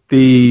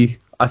the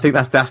I think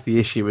that's the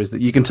issue, is that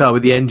you can tell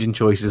with the engine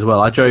choice as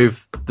well. I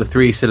drove the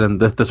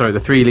 3-cylinder, the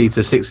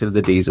 3-litre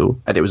 6-cylinder diesel,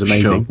 and it was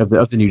amazing, sure.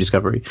 of the new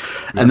Discovery.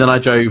 Yeah. And then I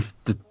drove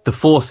the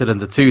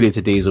 4-cylinder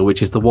 2-litre diesel,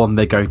 which is the one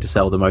they're going to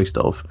sell the most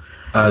of.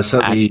 Is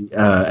that the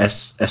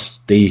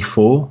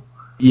SD4?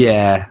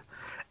 Yeah,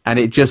 and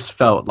it just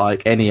felt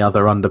like any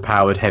other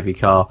underpowered heavy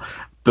car.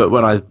 But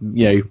when I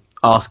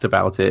asked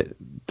about it,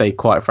 they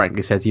quite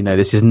frankly said,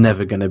 this is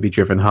never going to be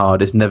driven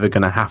hard. It's never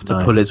going to have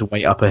to pull its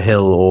way up a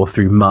hill or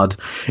through mud.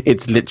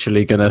 It's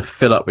literally going to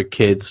fill up with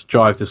kids,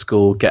 drive to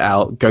school, get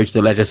out, go to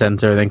the leisure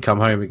centre, and then come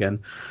home again.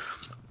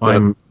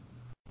 I'm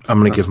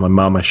going to give my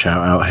mum a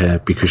shout out here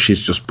because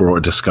she's just brought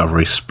a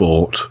Discovery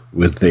Sport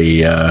with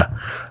the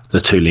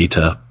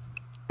 2-litre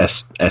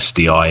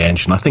SDI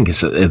engine. I think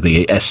it's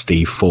the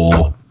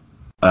SD4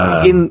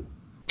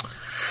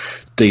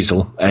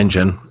 diesel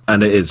engine,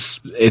 and it's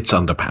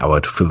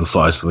underpowered for the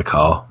size of the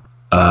car.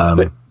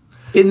 But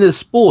in the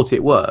Sport,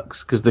 it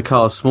works because the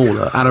car's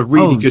smaller and a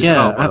really good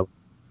car.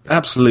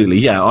 Absolutely,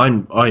 yeah.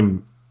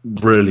 I'm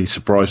really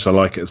surprised I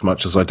like it as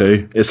much as I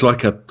do. It's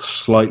like a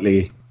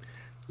slightly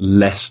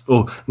less.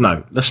 Oh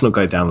no, let's not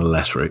go down the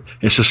less route.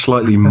 It's a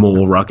slightly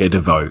more rugged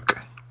Evoque.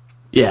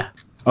 Yeah.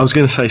 I was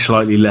going to say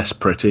slightly less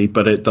pretty,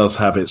 but it does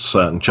have its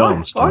certain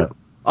charms to it.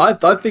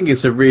 I think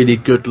it's a really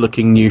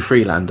good-looking new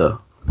Freelander.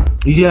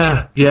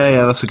 Yeah,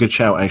 that's a good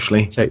shout,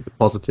 actually. Take the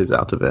positives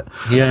out of it.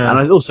 Yeah. And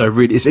it's also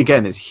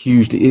it's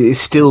hugely... It's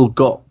still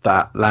got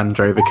that Land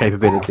Rover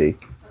capability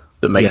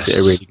that makes it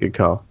a really good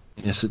car.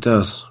 Yes, it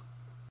does.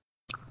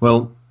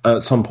 Well,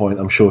 at some point,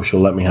 I'm sure she'll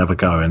let me have a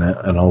go in it,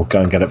 and I'll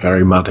go and get it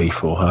very muddy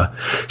for her.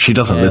 She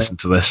doesn't listen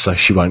to this, so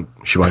she won't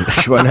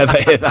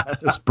ever hear that.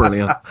 It's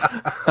brilliant.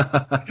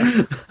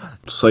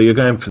 So you're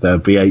going for the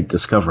V8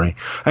 Discovery.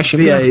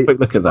 Actually, have a quick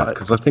look at that,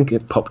 because I think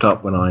it popped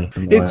up when I...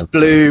 It's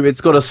blue,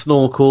 it's got a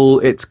snorkel,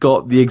 it's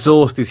got... The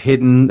exhaust is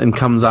hidden and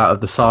comes out of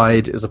the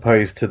side as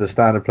opposed to the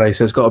standard place,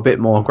 so it's got a bit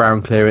more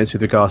ground clearance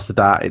with regards to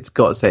that. It's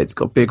got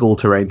big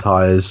all-terrain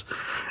tyres.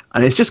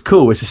 And it's just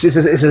cool. It's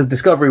a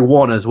Discovery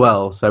 1 as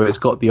well, so it's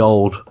got the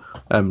old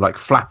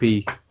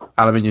flappy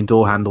aluminium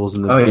door handles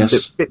and a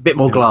bit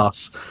more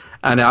glass.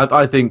 And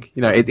I think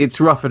it's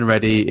rough and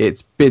ready.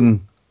 It's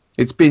been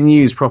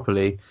used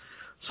properly.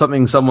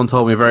 Something someone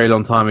told me a very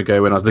long time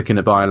ago when I was looking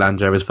at buying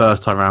Land Rover's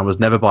first time around was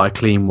never buy a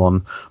clean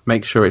one.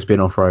 Make sure it's been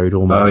off road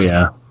almost. Oh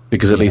yeah,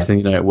 because at least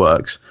then it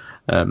works.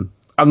 I'm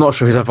not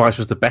sure his advice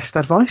was the best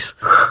advice,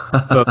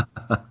 but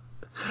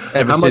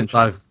ever since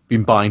I've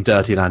been buying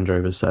dirty Land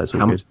Rovers, so it's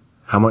all good.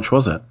 How much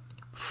was it?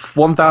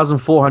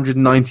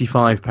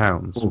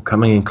 £1,495. Oh,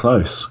 coming in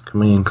close.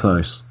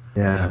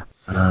 Yeah.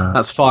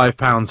 That's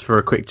 £5 for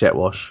a quick jet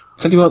wash.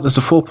 Tell you what, there's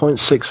a 4.6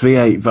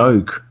 V8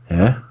 Vogue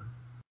here.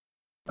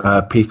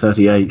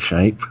 P38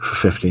 shape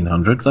for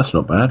 $1,500. That's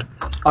not bad.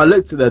 I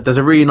looked at that. There's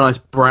a really nice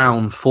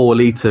brown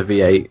 4-litre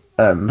V8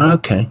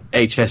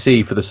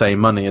 HSE for the same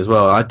money as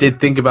well. I did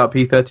think about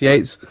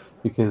P38s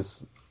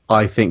because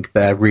I think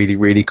they're really,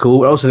 really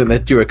cool. I also think they're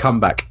due a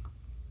comeback.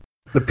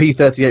 The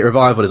P38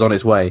 revival is on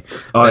its way.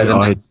 They're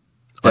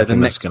the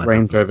next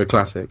Range Rover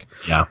Classic.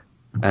 Yeah.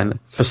 And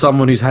for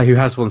someone who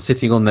has one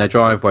sitting on their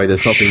driveway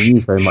that's not being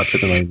used very much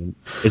at the moment,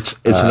 it's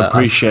an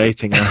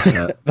appreciating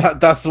asset.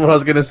 That's what I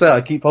was going to say.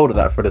 I keep hold of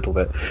that for a little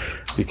bit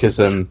because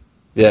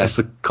it's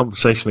a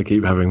conversation I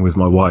keep having with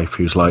my wife,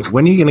 who's like,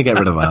 "When are you going to get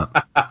rid of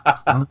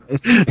that?"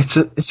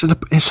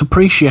 It's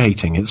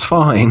appreciating. It's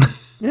fine.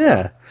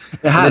 Yeah,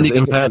 it has.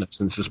 In fairness,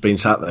 since it's been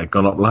sat there,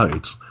 gone up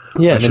loads.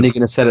 Yeah, and then you're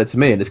going to sell it to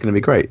me, and it's going to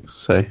be great.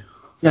 So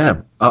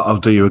yeah, I'll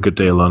do you a good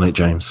deal on it,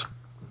 James.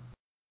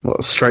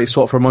 What, straight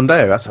swap from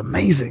Mondeo? That's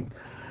amazing.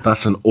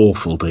 That's an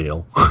awful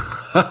deal.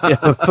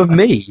 Yeah, for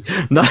me.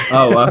 No.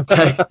 Oh,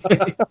 okay.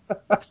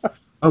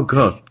 Oh,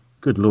 God.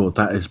 Good Lord,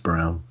 that is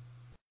brown.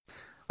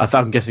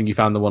 I'm guessing you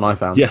found the one I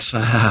found. Yes,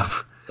 I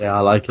have. Yeah,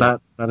 I like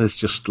it. That is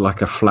just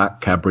like a flat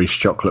Cadbury's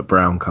chocolate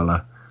brown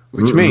colour.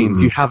 Which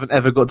means you haven't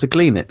ever got to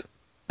clean it.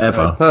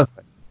 Ever. That's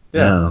perfect.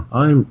 Yeah.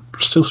 I'm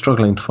still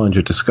struggling to find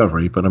your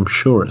Discovery, but I'm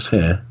sure it's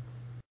here.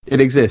 It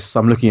exists.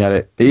 I'm looking at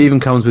it. It even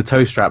comes with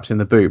toe straps in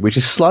the boot, which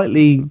is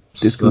slightly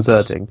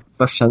disconcerting.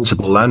 That's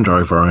sensible Land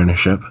Rover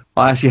ownership.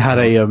 I actually had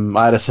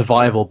a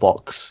survival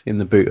box in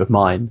the boot of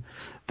mine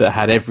that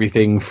had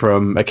everything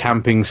from a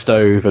camping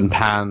stove and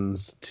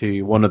pans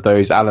to one of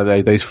those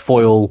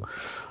foil,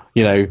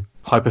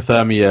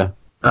 hypothermia.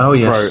 Oh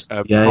yes,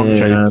 I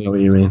know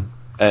what you mean.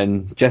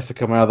 And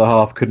Jessica, my other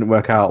half, couldn't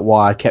work out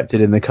why I kept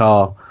it in the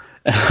car.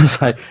 I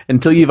was like,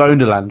 until you've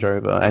owned a Land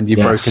Rover and you've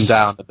broken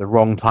down at the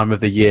wrong time of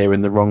the year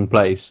in the wrong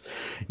place,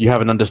 you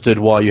haven't understood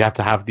why you have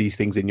to have these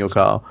things in your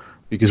car.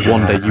 Because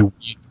one day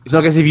it's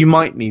not as if you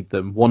might need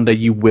them. One day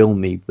you will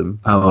need them.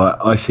 Oh,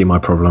 I see my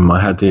problem.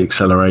 I had the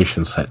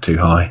acceleration set too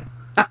high.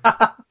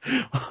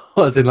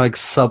 Was in like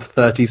sub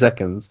 30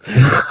 seconds.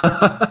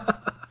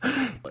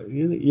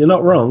 You're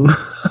not wrong.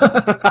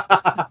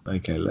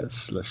 Okay,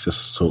 let's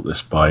just sort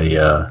this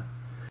by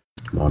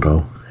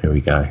model. Here we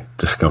go.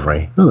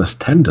 Discovery. Oh, there's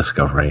 10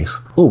 Discoveries.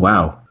 Oh,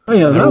 wow. Oh,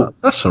 yeah,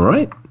 that's all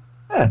right.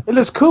 Yeah, it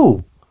looks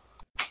cool.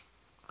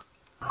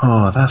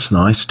 Oh, that's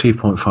nice.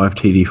 2.5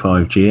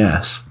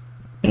 TD5 GS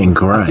in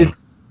grey.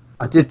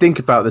 I did think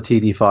about the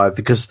TD5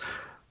 because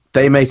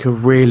they make a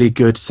really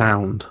good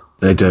sound.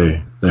 They do.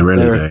 They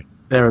really do.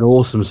 They're an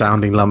awesome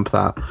sounding lump,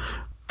 that.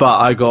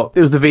 But it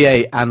was the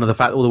V8 and the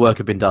fact all the work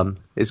had been done.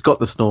 It's got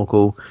the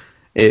snorkel.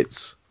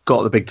 It's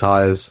got the big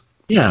tyres.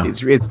 Yeah.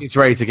 It's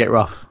ready to get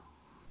rough.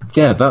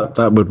 Yeah,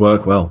 that would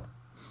work well.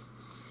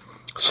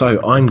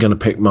 So I'm going to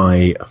pick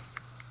my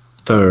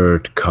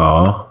third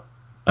car,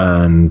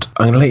 and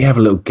I'm going to let you have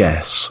a little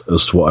guess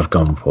as to what I've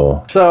gone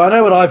for. So I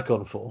know what I've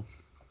gone for,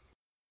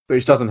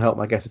 which doesn't help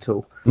my guess at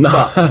all. No.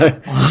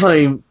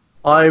 But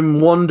I'm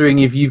wondering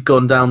if you've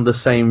gone down the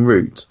same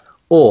route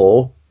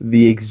or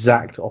the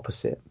exact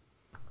opposite.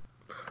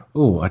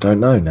 Oh, I don't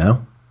know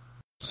now.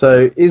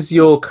 So is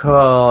your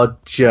car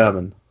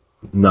German?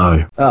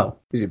 No. Oh,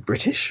 is it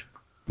British?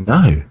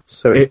 No.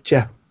 So it's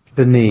Japanese.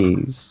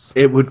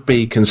 It would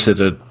be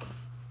considered,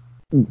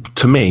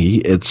 to me,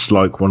 it's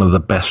like one of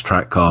the best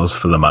track cars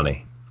for the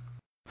money.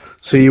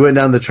 So you went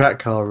down the track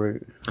car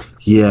route?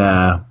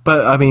 Yeah,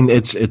 but I mean,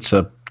 it's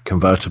a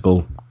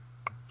convertible.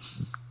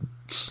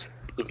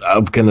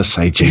 I'm going to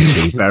say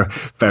GT, very,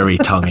 very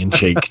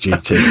tongue-in-cheek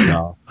GT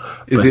car.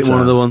 Is it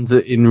one of the ones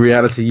that in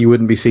reality you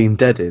wouldn't be seen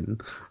dead in?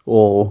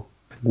 Or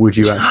would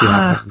you actually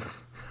have them?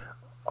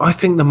 I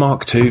think the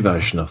Mark II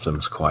version of them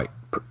is quite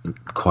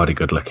a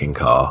good-looking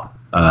car.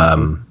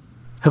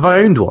 Have I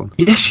owned one?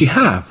 Yes, you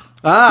have.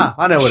 Ah,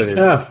 I know what it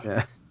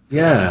is.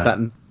 Yeah.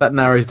 That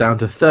narrows down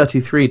to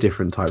 33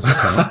 different types of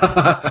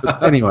cars.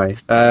 Anyway,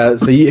 so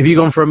have you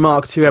gone for a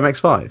Mark II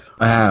MX-5?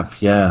 I have,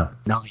 yeah.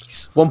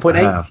 Nice.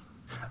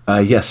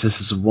 1.8? Yes, this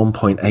is a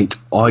 1.8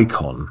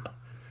 Icon,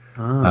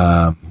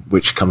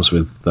 which comes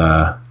with...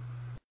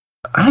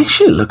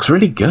 actually, it looks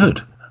really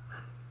good.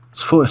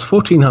 It's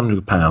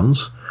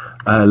 £1,400.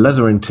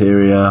 Leather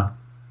interior,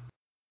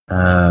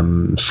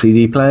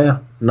 CD player,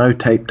 no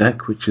tape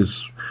deck, which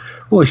is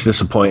always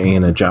disappointing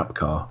in a Jap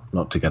car,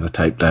 not to get a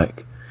tape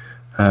deck.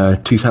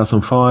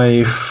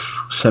 2005,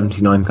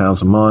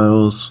 79,000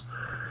 miles.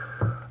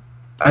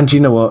 And you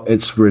know what?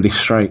 It's really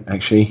straight,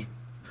 actually.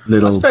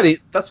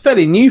 That's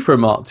fairly new for a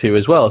Mark II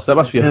as well, so that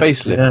must be a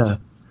facelift.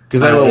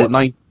 Because they were,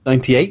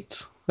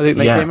 98? I think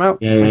they came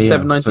out?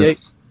 97, 98?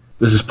 So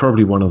this is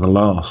probably one of the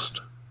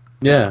last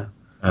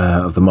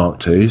of the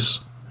Mark IIs.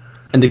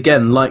 And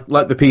again, like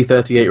the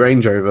P38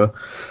 Range Rover,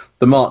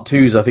 the Mark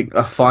IIs, I think,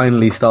 are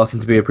finally starting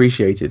to be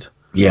appreciated.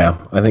 Yeah,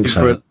 I think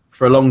so.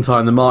 For a long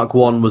time, the Mark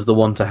I was the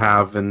one to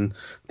have, and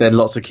then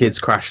lots of kids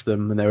crashed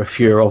them, and there were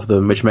fewer of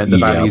them, which meant the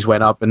values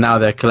went up, and now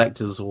they're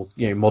collectors or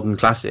modern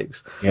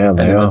classics. Yeah,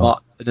 they are.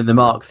 And then the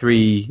Mark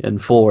III and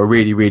IV are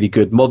really, really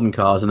good modern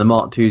cars, and the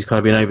Mark II's kind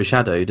of been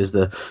overshadowed as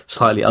the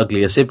slightly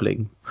uglier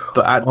sibling.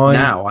 But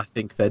now, I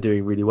think they're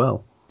doing really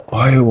well.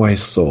 I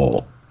always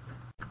thought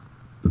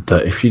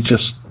that if you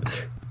just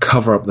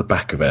cover up the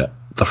back of it,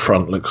 the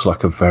front looks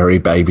like a very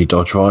baby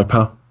Dodge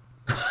Viper.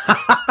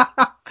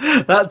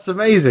 That's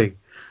amazing.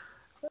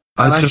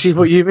 I see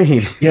what you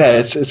mean. Yeah,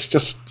 it's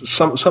just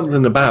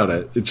something about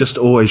it. It just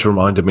always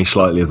reminded me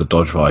slightly of the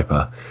Dodge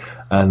Viper.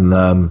 And,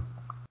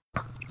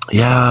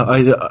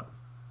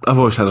 I've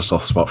always had a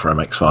soft spot for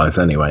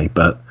MX-5s anyway,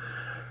 but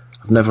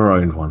I've never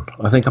owned one.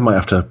 I think I might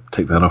have to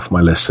take that off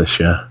my list this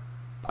year.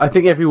 I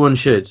think everyone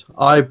should.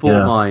 I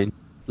bought mine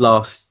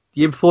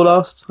year before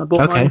last. I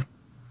bought mine.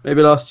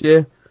 Maybe last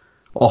year.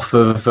 Off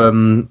of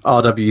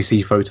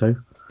RWC Photo.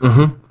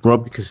 Mm-hmm.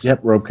 Rob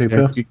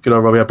Cooper. Yeah, good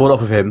old Robbie. I bought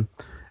off of him.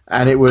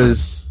 And I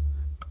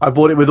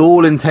bought it with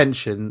all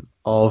intention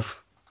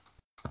of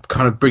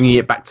kind of bringing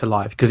it back to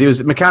life.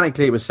 Because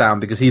mechanically it was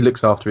sound, because he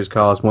looks after his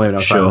cars more than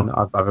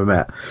I've ever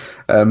met.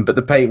 But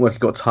the paintwork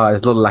got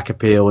tired, a lot of lack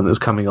appeal, and it was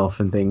coming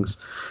off and things.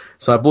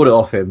 So I bought it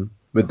off him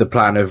with the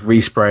plan of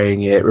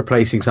respraying it,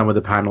 replacing some of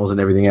the panels and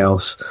everything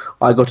else.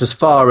 I got as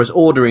far as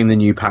ordering the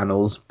new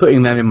panels,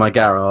 putting them in my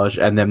garage,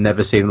 and them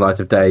never seeing the light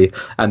of day,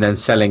 and then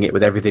selling it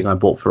with everything I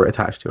bought for it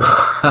attached to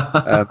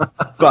it.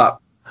 But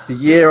the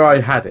year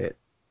I had it,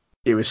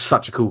 it was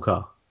such a cool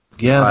car.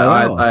 Yeah,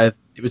 I had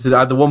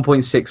the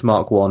 1.6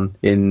 Mark I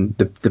in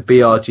the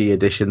BRG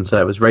edition, so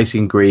it was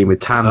racing green with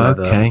tan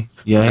leather. Okay,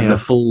 and the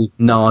full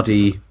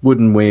Nardi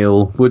wooden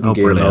wheel, wooden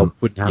gear knob,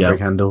 wooden handbrake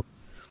handle.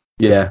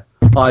 Yeah,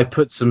 I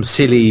put some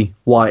silly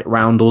white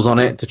roundels on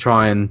it to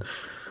try and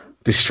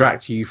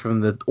distract you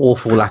from the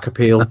awful lack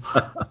appeal,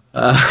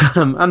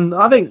 and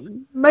I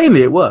think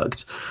mainly it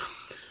worked.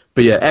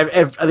 But yeah,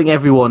 I think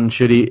everyone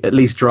should at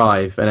least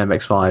drive an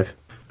MX-5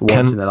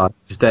 once in their life.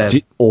 They're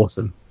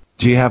awesome.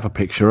 Do you have a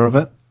picture of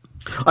it?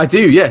 I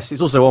do, yes.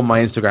 It's also on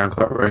my Instagram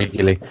quite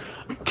regularly.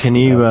 Can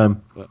you...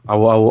 I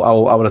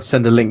will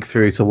send a link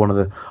through to one of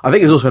the... I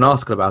think there's also an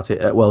article about it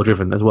at Well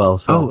Driven as well.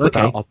 So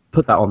I'll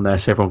put that on there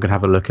so everyone can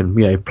have a look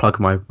and plug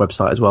my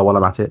website as well while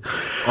I'm at it.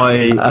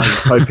 I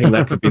was hoping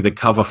that could be the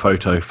cover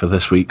photo for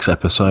this week's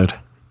episode.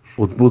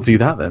 We'll do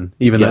that then,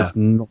 even though it's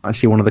not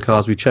actually one of the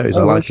cars we chose.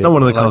 I like it's not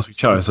one of the cars we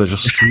chose. I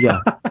just...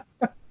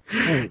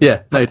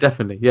 Yeah, no,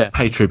 definitely, yeah.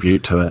 Pay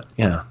tribute to it,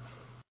 yeah.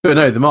 But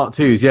no, the Mark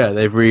IIs,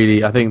 they've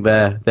really, I think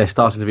they're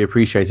starting to be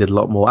appreciated a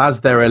lot more,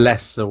 as there are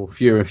less or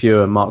fewer and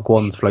fewer Mark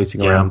Is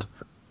floating around.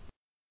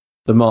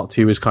 The Mark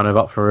II is kind of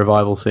up for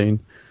revival soon.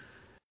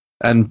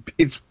 And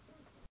it's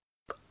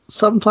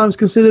sometimes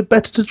considered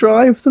better to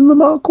drive than the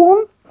Mark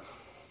I.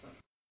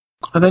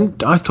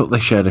 I thought they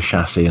shared a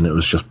chassis and it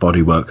was just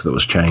bodywork that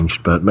was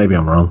changed, but maybe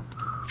I'm wrong.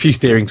 A few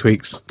steering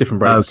tweaks, different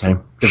brakes.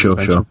 Okay,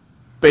 sure.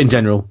 But in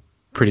general,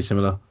 pretty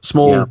similar.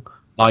 Small,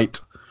 light.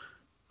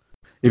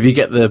 If you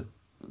get the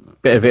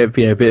bit of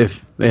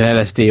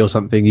LSD or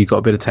something. You've got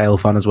a bit of tail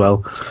fun as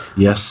well.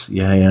 Yes,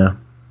 yeah.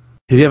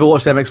 Have you ever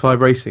watched MX-5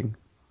 racing?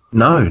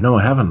 No,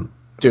 I haven't.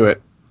 Do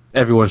it.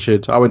 Everyone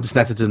should. I went to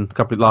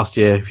Snetterton last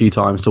year a few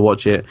times to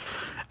watch it,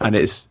 and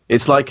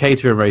it's like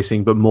Caterham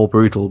racing but more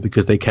brutal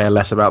because they care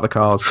less about the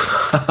cars.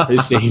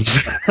 It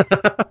seems.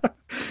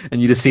 And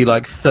you just see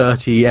like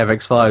 30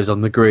 MX-5s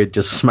on the grid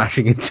just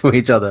smashing into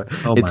each other.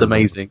 It's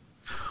amazing.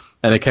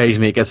 And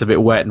occasionally it gets a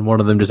bit wet and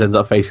one of them just ends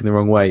up facing the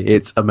wrong way.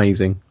 It's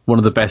amazing. One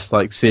of the best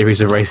like series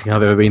of racing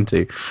I've ever been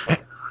to.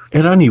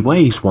 It only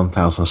weighs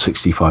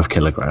 1,065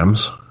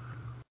 kilograms.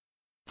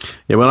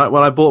 Yeah,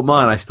 when I bought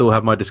mine, I still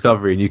have my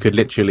Discovery, and you could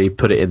literally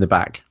put it in the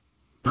back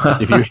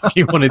if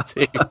you wanted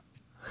to.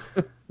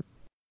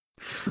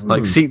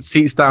 Like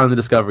seats down in the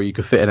Discovery, you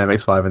could fit an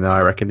MX-5 in there,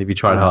 I reckon, if you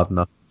tried hard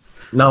enough.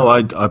 No,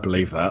 I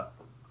believe that.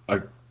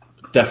 I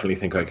definitely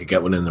think I could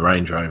get one in the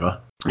Range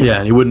Rover. Yeah,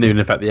 and you wouldn't even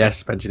affect the air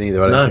suspension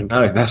either. I don't think.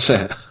 No, that's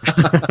it.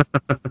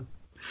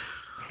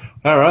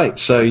 All right,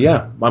 so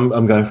yeah, I'm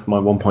going for my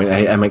 1.8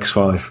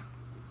 MX-5.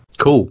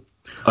 Cool.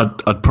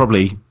 I'd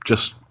probably,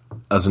 just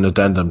as an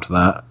addendum to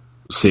that,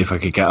 see if I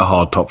could get a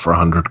hard top for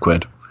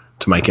 £100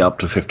 to make it up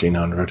to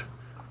 1,500.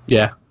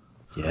 Yeah.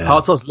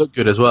 Hard tops look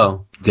good as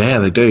well. Yeah,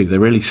 they do. They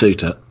really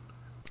suit it.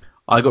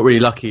 I got really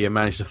lucky and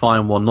managed to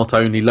find one not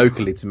only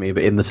locally to me,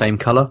 but in the same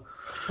colour.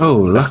 Oh,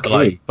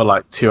 lucky. For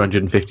like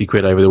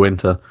 £250 over the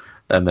winter.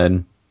 And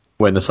then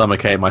when the summer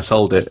came, I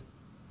sold it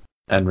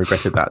and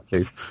regretted that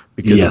too.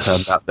 Because it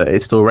turned out that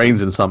it still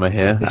rains in summer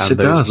here. Yes, and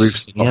it those does.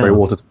 roofs are not very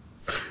watered.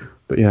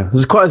 But yeah,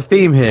 there's quite a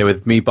theme here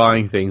with me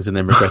buying things and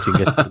then regretting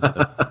it.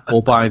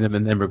 Or buying them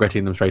and then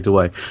regretting them straight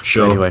away.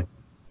 Sure. Anyway,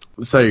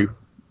 so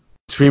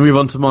should we move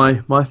on to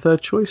my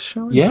third choice,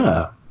 shall we?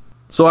 Yeah.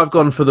 So I've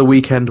gone for the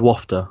Weekend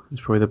Wafter.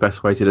 It's probably the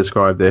best way to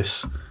describe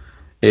this.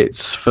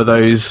 It's for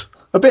those,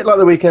 a bit like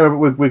the weekend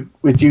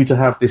we're due to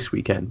have this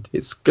weekend.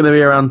 It's going to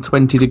be around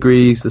 20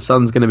 degrees. The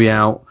sun's going to be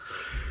out.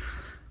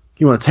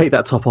 You want to take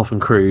that top off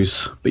and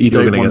cruise, but you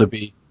don't want to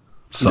be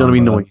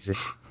noisy.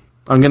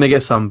 I'm going to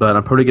get sunburn.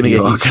 I'm probably going to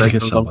get heat stroke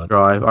on a long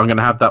drive. I'm going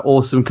to have that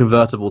awesome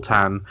convertible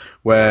tan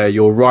where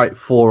your right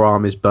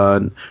forearm is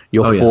burnt,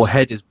 your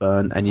forehead is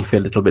burnt, and you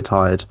feel a little bit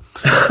tired.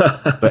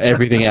 But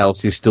everything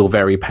else is still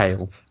very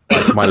pale,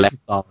 like my left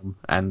arm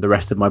and the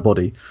rest of my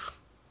body.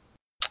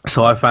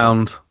 So I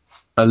found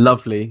a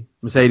lovely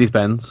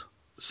Mercedes-Benz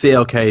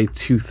CLK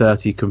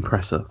 230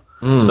 compressor.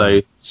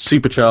 So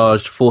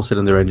supercharged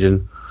 4-cylinder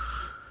engine.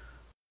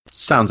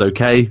 Sounds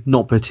okay,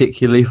 not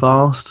particularly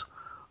fast,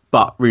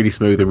 but really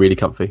smooth and really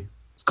comfy.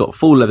 It's got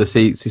full leather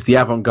seats. It's the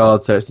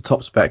Avant-Garde, so it's the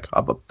top spec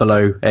up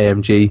below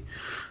AMG.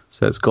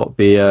 So it's got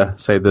the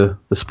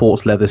the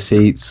sports leather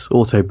seats,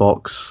 auto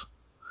box,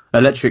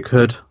 electric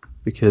hood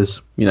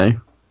because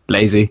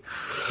lazy.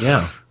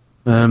 Yeah.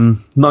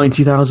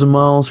 90,000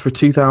 miles for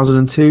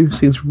 2002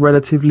 seems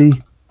relatively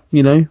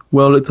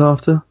well looked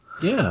after.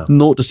 Yeah.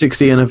 0 to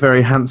 60 in a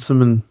very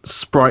handsome and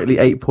sprightly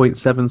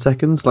 8.7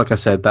 seconds. Like I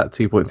said, that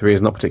 2.3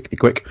 is not particularly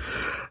quick.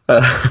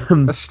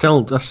 That's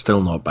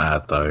still not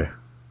bad though.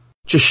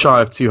 Just shy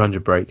of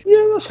 200 brake.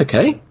 Yeah, that's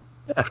okay.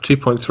 Yeah,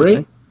 2.3.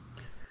 Okay.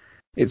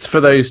 It's for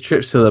those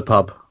trips to the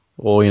pub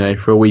or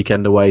for a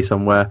weekend away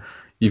somewhere.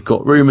 You've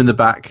got room in the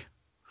back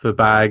for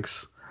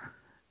bags.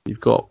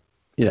 You've got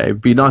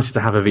it'd be nicer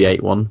to have a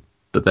V8 one,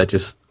 but they're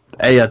just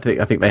I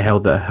think they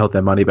held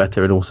their money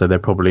better, and also they're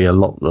probably a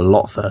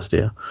lot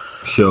thirstier.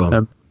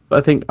 Sure.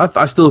 But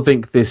I still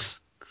think this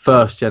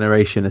first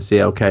generation of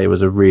CLK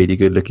was a really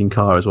good looking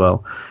car as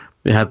well.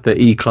 It had the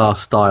E-Class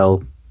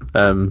style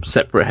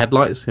separate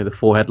headlights, the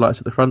 4 headlights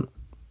at the front.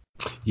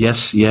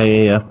 Yes,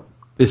 yeah.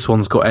 This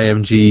one's got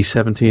AMG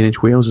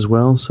 17-inch wheels as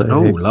well. So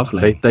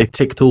lovely. They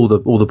ticked all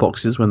the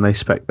boxes when they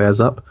spec'd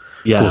theirs up.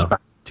 Yeah. Of course, back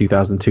in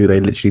 2002, they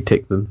literally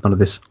ticked them. None of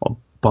this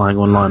buying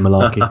online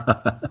malarkey.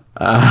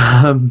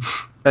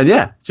 And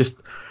yeah, just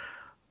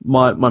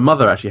my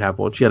mother actually had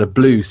one. She had a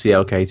blue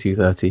CLK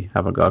 230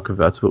 Avant-Garde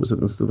convertible.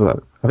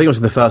 I think it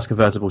was the first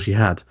convertible she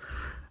had.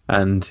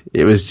 And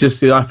it was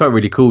just, I felt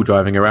really cool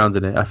driving around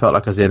in it. I felt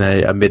like I was in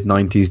a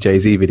mid-90s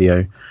Jay-Z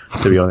video,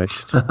 to be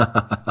honest.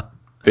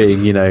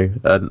 Being,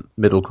 a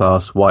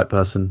middle-class white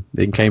person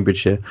in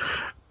Cambridgeshire.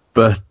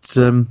 But,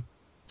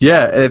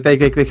 yeah,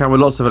 they come with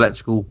lots of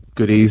electrical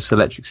goodies,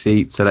 electric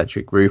seats,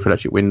 electric roof,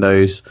 electric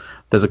windows.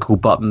 There's a cool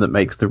button that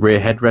makes the rear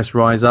headrest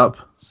rise up.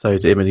 So,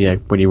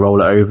 when you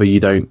roll it over, you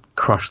don't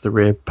crush the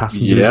rear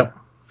passengers.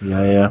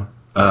 Yeah.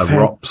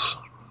 ROPS,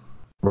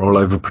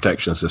 rollover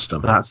protection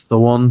system. That's the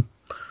one.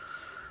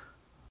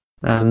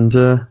 And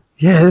they're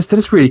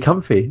just really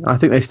comfy. I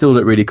think they still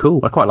look really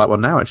cool. I quite like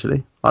one now,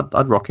 actually.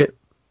 I'd rock it.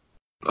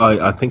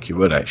 I think you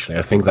would, actually.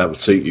 I think that would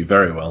suit you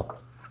very well.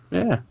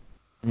 Yeah.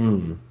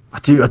 I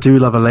do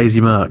love a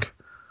lazy Merc.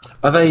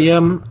 Are they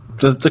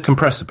the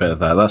compressor bit of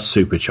that? That's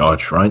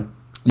supercharged, right?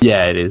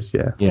 Yeah, it is.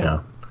 Yeah.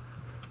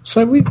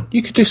 So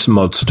you could do some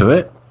mods to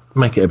it,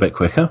 make it a bit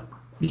quicker.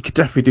 You could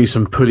definitely do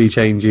some pulley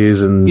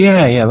changes and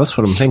yeah, that's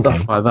what I'm thinking.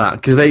 Stuff like that,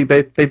 because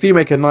they do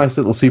make a nice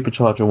little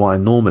supercharger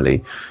whine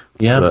normally.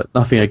 Yeah, but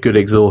nothing a good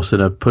exhaust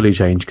and a pulley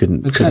change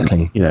couldn't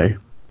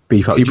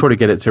beef up. You probably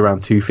get it to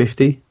around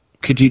 250.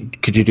 Could you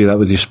do that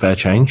with your spare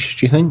change?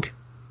 Do you think?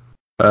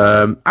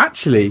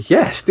 Actually,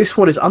 yes. This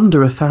one is under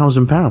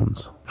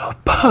 £1,000. Oh,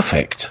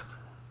 perfect.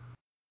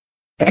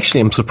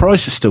 Actually, I'm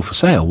surprised it's still for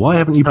sale. Why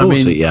haven't you bought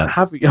it yet?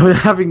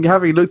 Having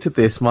looked at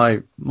this,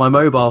 my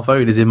mobile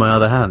phone is in my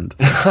other hand,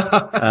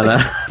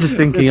 and just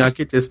thinking I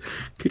could just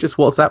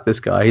WhatsApp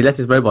this guy. He left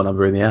his mobile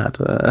number in the ad.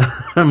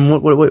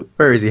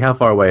 Where is he? How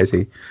far away is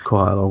he?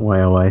 Quite a long way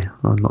away.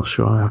 I'm not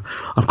sure.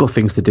 I've got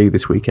things to do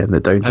this weekend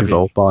that don't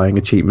involve buying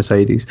a cheap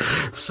Mercedes.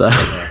 So.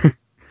 Yeah.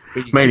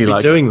 Mainly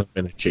like doing them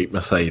in a cheap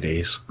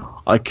Mercedes.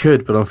 I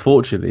could, but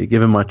unfortunately,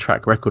 given my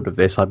track record of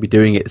this, I'd be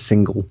doing it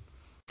single.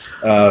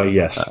 Oh,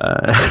 yes.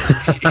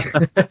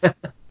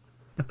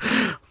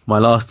 My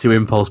last 2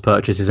 impulse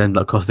purchases ended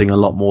up costing a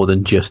lot more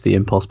than just the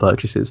impulse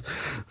purchases.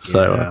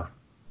 So,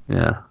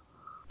 yeah.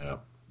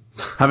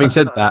 Having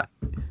said that,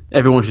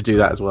 everyone should do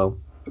that as well.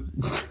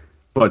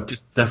 But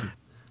just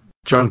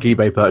drunk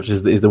eBay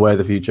purchase is the way of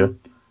the future.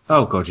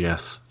 Oh god,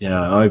 yes.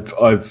 Yeah,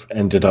 I've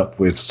ended up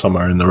with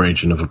somewhere in the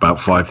region of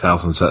about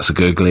 5,000 sets of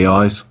googly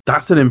eyes.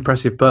 That's an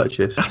impressive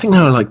purchase. I think they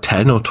were like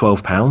 10 or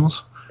 12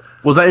 pounds.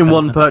 Was that in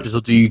one purchase,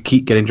 or do you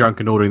keep getting drunk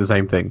and ordering the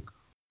same thing?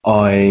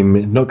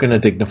 I'm not going to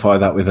dignify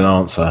that with an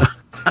answer.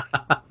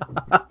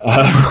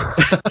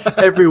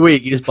 Every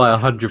week you just buy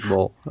 100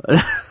 more.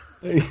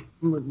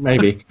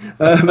 Maybe.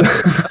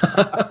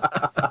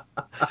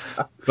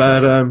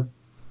 But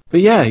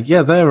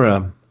yeah, they're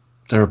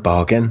a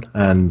bargain,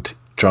 and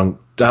drunk.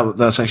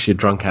 That's actually a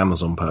drunk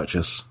Amazon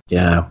purchase.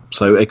 Yeah,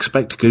 so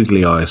expect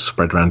googly eyes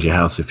spread around your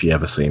house if you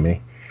ever see me.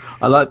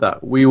 I like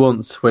that. We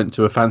once went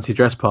to a fancy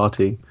dress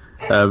party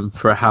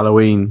for a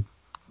Halloween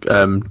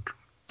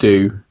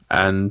do,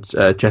 and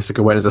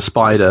Jessica went as a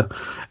spider,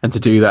 and to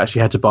do that she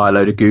had to buy a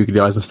load of googly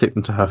eyes and stick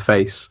them to her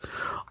face.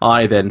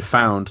 I then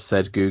found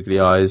said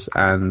googly eyes,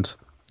 and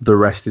the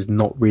rest is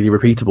not really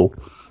repeatable.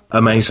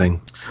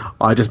 Amazing.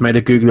 I just made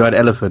a googly-eyed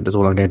elephant, is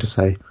all I'm going to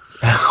say.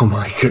 Oh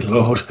my good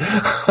lord.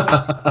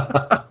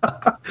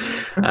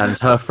 And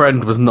her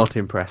friend was not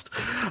impressed.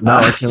 No,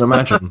 I can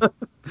imagine.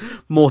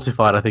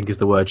 Mortified, I think, is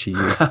the word she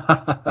used.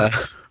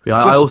 I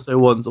also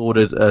once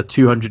ordered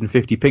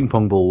 250 ping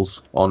pong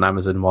balls on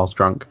Amazon whilst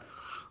drunk.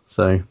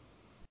 So,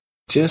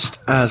 just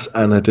as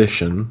an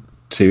addition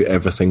to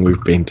everything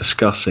we've been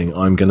discussing,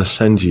 I'm going to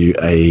send you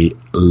a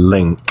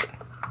link,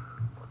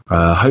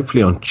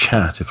 hopefully on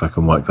chat, if I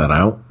can work that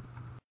out.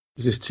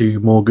 Is this to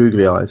more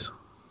googly eyes?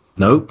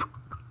 Nope.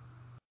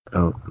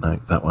 Oh, no,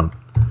 that one.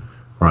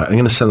 Right, I'm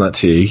going to send that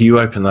to you. You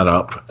open that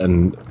up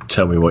and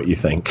tell me what you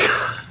think.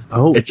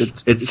 Oh,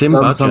 it's in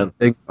budget.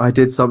 Something. I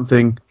did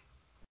something.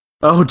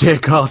 Oh, dear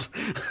God.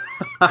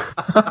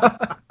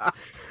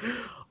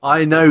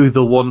 I know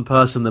the one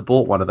person that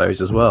bought one of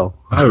those as well.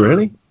 Oh,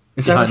 really?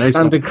 Is that a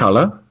standard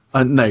colour?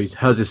 No,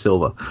 hers is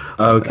silver.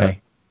 Oh,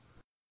 okay.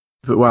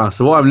 But wow,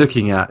 so what I'm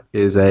looking at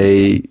is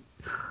I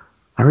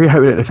really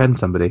hope it don't offend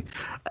somebody.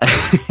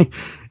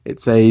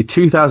 It's a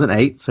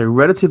 2008, so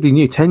relatively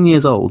new, 10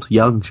 years old,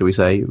 young, shall we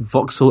say,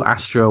 Vauxhall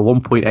Astra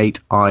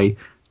 1.8i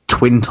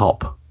twin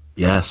top.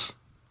 Yes.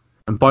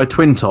 And by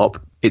twin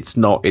top, it's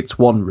not, it's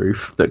one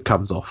roof that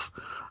comes off.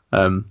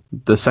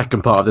 The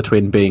second part of the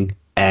twin being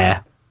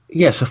air.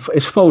 Yes,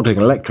 it's folding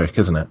electric,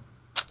 isn't it?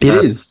 It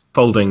is.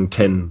 Folding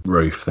tin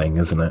roof thing,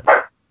 isn't it?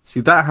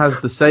 See, that has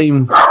the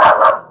same...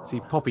 See,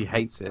 Poppy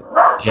hates it.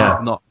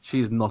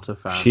 She's not a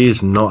fan. She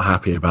is not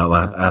happy about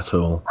that at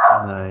all.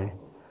 No.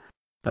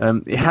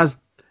 It has...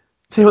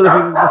 Tell you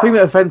what, the thing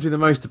that offends me the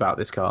most about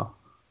this car,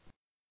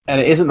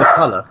 and it isn't the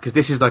colour, because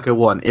this is like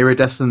an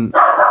iridescent...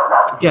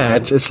 Yeah,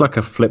 it's like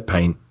a flip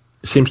paint.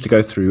 It seems to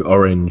go through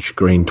orange,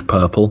 green to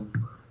purple.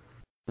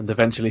 And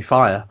eventually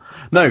fire.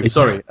 No,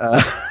 sorry.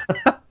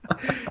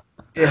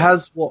 It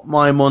has what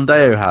my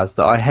Mondeo has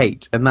that I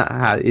hate, and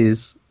that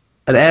is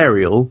an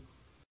aerial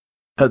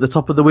at the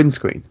top of the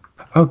windscreen.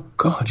 Oh,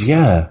 God,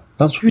 yeah.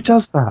 Who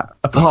does that?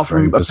 Apart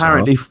from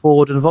apparently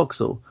Ford and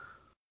Vauxhall.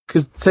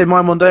 Because, say,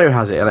 my Mondeo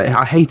has it, and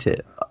I hate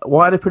it.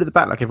 Why do they put it at the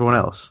back like everyone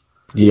else?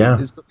 Yeah.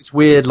 It's got this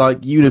weird,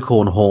 like,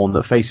 unicorn horn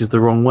that faces the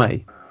wrong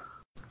way.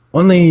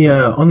 On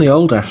the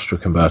old Astra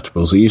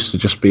convertibles, it used to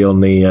just be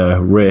on the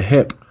rear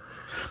hip.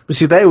 But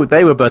see, they were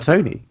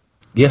Bertoni.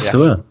 Yes, they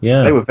were.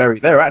 Yeah, they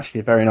were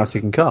actually a very nice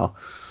looking car.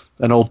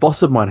 An old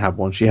boss of mine had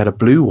one. She had a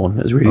blue one.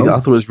 It was really.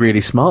 I thought it was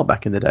really smart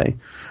back in the day.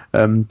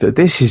 But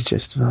this is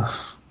just.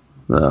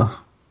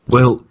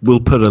 We'll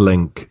put a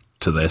link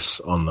to this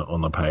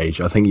on the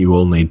page. I think you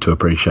all need to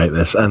appreciate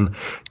this. And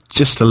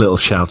just a little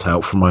shout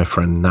out from my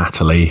friend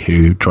Natalie,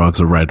 who drives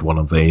a red one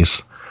of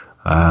these.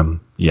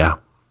 Yeah.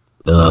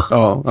 Ugh.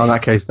 Oh, in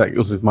that case, that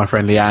was my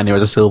friend Leanne, who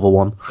has a silver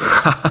one.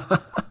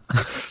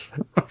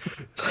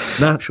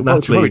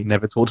 Natalie probably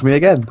never talk to me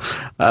again.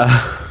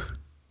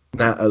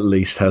 Nat at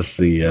least has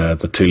the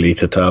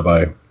 2-litre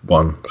turbo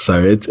one, so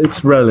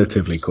it's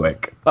relatively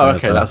quick. Oh,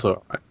 okay, that's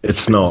all right.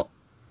 It's not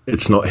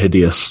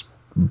hideous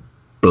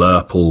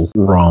blurple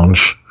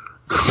orange,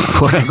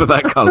 whatever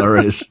that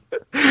colour is.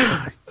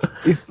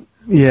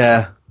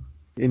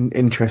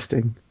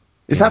 Interesting.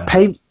 Is that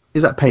paint?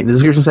 Is that paint? Does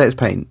the description say it's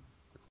paint?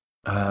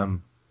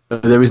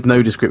 There is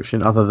no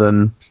description other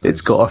than it's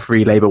got a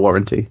free labour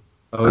warranty.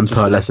 And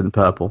pearlescent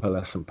purple.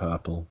 Pearlescent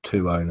purple.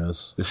 2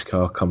 owners. This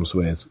car comes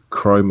with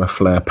Chroma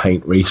Flare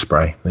paint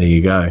respray. There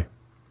you go.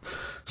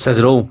 Says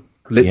it all.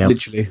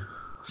 Literally.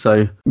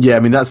 So, yeah, I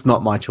mean, that's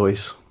not my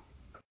choice.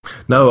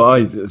 No,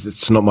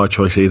 it's not my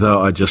choice either.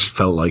 I just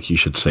felt like you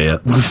should see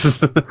it.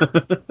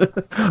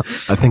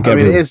 I think it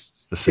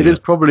is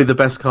probably the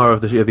best car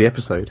of the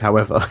episode,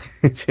 however.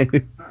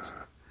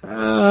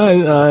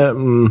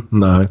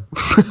 No.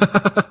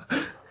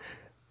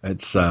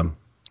 It's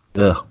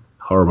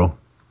horrible.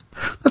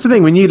 That's the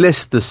thing, when you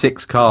list the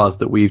 6 cars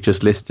that we've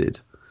just listed,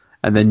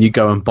 and then you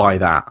go and buy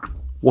that,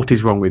 what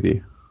is wrong with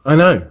you? I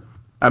know.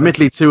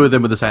 Admittedly, 2 of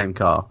them are the same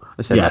car,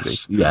 essentially.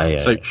 Yes, yeah.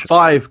 So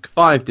sure.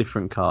 five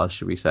different cars,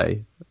 should we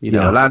say?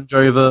 A Land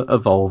Rover, a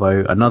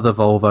Volvo, another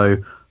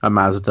Volvo, a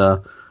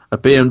Mazda,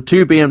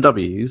 two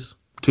BMWs.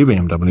 2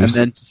 BMWs. And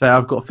then to say,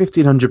 I've got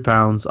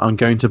 £1,500, I'm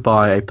going to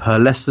buy a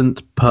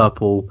pearlescent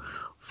purple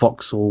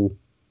Vauxhall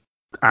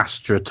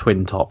Astra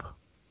twin top.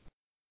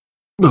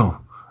 Oh,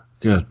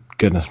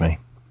 goodness me.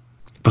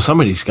 But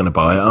somebody's going to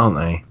buy it, aren't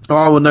they? Oh,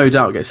 I will no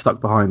doubt get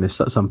stuck behind this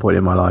at some point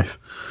in my life.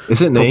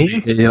 Is it near?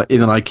 In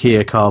an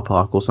IKEA car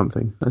park or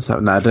something.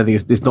 No, I don't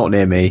think it's not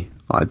near me.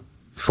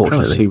 Fortunately. I'm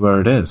trying to see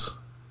where it is.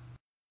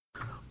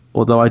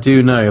 Although I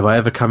do know, if I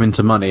ever come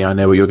into money, I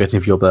know what you're getting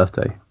for your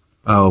birthday.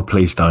 Oh,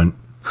 please don't.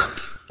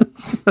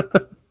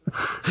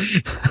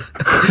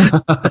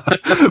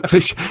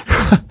 Please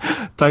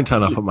don't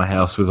turn up at my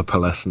house with a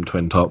pearlescent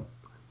twin top.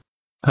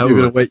 How you're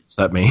going to wait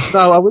at me?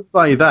 No, I wouldn't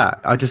buy you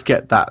that. I just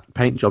get that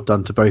paint job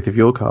done to both of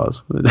your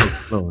cars.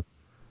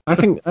 I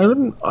think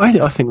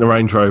the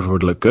Range Rover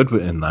would look good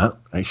in that,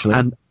 actually,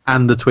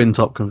 and the twin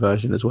top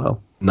conversion as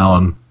well.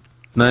 None.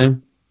 No.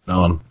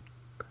 No.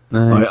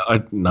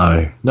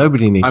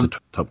 Nobody needs a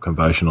twin top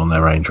conversion on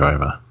their Range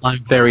Rover. I'm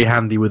very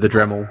handy with a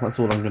Dremel. That's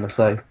all I'm going to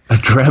say. A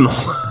Dremel.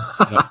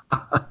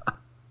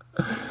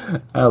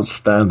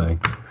 Outstanding.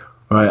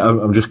 Right,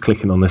 I'm just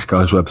clicking on this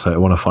guy's website. I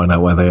want to find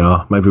out where they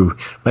are.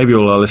 Maybe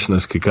all our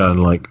listeners could go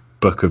and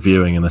book a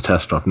viewing and a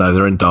test drive. No,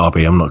 they're in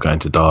Derby. I'm not going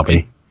to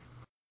Derby.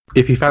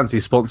 If you fancy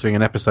sponsoring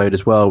an episode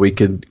as well, we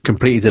could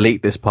completely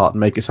delete this part and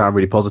make it sound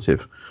really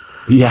positive.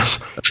 Yes,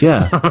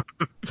 yeah.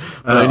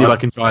 Only if I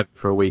can drive it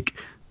for a week.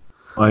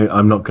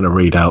 I'm not going to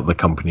read out the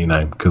company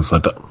name because I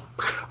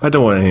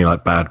don't want any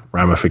bad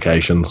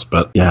ramifications.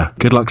 But yeah,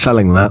 good luck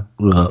selling that.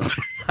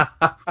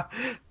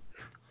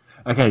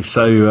 Okay,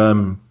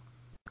 so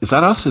is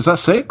that us? Is that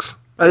 6?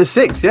 It's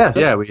 6, yeah.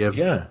 Yeah, we have.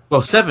 Yeah.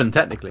 Well, 7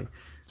 technically.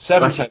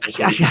 7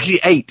 actually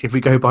 8 if we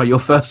go by your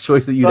first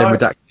choice that you then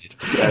redacted.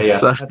 Yeah.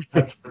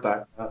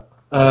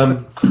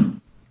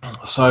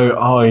 So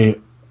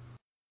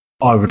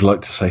I would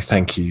like to say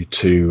thank you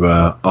to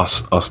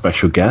our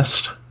special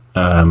guest.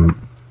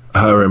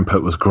 Her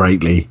input was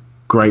greatly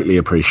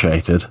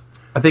appreciated.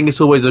 I think it's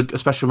always a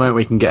special moment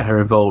where you can get her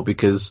involved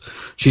because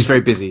she's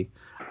very busy.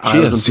 She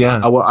is,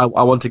 yeah. I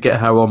want to get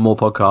her on more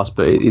podcasts,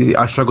 but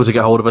I struggle to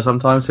get hold of her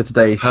sometimes. So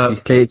today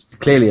she's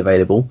clearly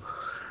available.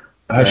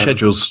 Her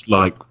schedule's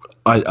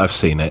I've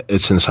seen it.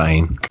 It's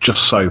insane.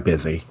 Just so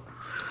busy.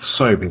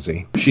 So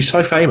busy. She's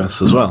so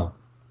famous as well.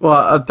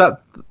 Well,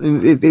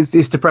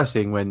 it's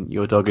depressing when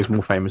your dog is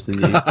more famous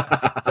than you.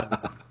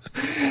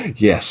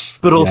 Yes.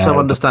 But also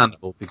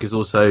understandable because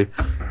also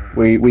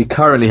we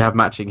currently have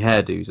matching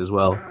hairdos as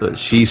well, but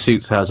she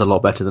suits hers a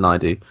lot better than I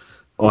do.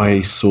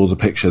 I saw the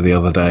picture the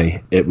other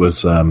day. It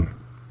was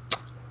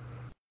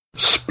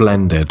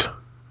splendid.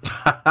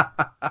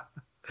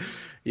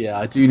 Yeah,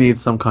 I do need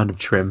some kind of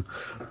trim,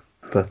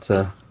 but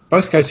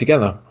both go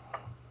together.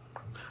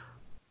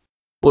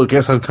 Well,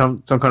 get some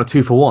kind of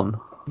 2-for-1.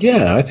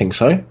 Yeah, I think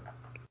so.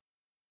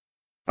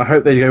 I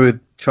hope they go with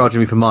charging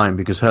me for mine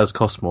because hers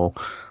costs more.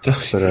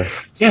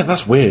 Yeah,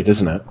 that's weird,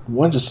 isn't it?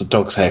 Why does a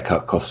dog's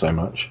haircut cost so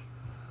much?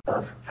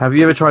 Have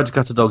you ever tried to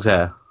cut a dog's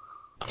hair?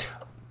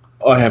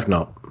 I have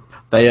not.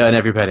 They earn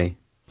every penny.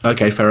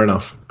 Okay, fair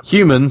enough.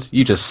 Humans,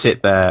 you just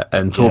sit there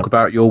and talk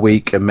about your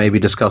week and maybe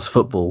discuss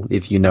football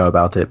if you know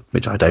about it,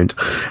 which I don't.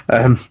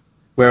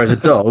 Whereas a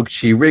dog,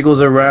 she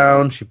wriggles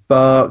around, she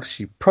barks,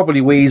 she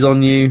probably wheezes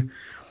on you.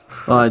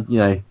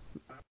 They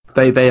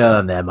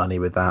earn their money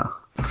with that.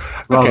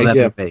 Rather than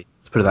me.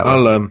 Let's put it that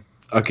way.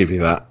 I'll give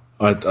you that.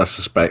 I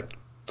suspect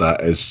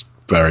that is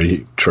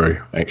very true,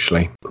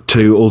 actually.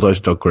 To all those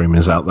dog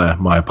groomers out there,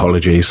 my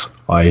apologies.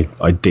 I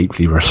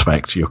deeply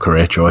respect your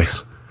career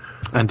choice.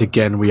 And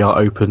again, we are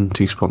open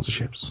to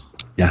sponsorships.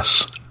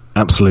 Yes,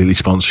 absolutely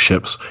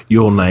sponsorships.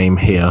 Your name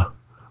here.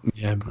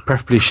 Yeah,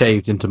 preferably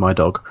shaved into my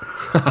dog.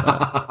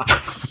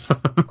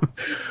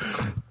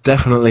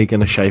 Definitely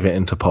going to shave it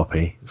into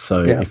Poppy.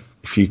 So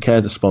if you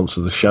care to sponsor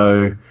the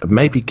show,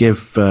 maybe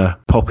give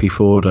Poppy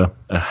Ford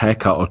a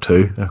haircut or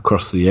two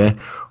across the year.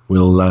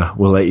 We'll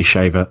let you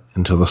shave it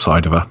into the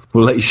side of her.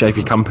 We'll let you shave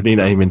your company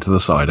name into the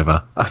side of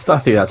her. I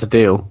think that's a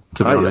deal,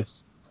 to be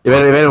honest. If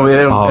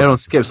anyone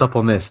skips up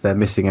on this, they're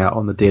missing out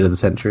on the deal of the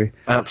century.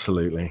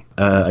 Absolutely.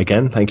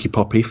 Again, thank you,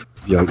 Poppy, for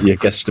your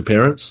guest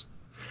appearance.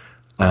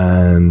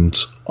 And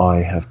I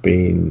have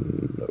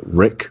been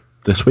Rick,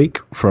 this week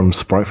from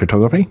Sprite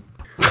Photography.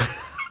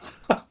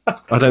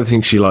 I don't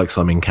think she likes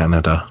I'm in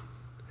Canada.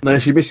 No,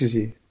 she misses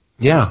you.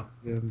 Yeah.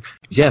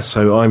 Yeah,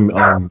 so I'm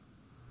I'm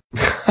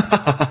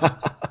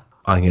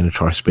going to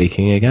try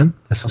speaking again.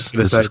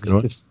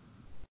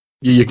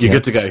 You're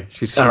good to go.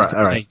 She's all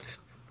right.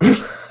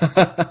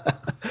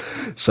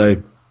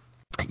 So,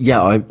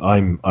 yeah,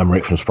 I'm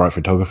Rick from Sprite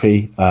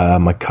Photography.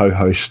 My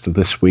co-host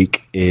this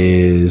week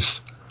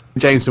is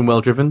James from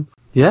Well Driven.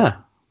 Yeah,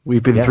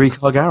 we've been 3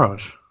 Car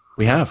Garage.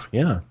 We have,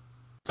 yeah.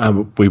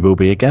 We will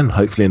be again,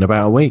 hopefully in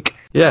about a week.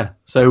 Yeah,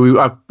 so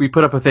we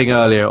put up a thing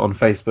earlier on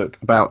Facebook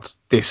about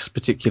this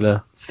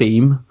particular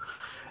theme,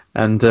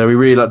 and we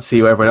really like to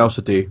see what everyone else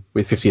would do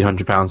with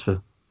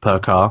 £1,500 per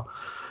car.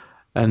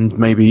 And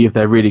maybe if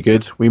they're really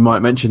good, we might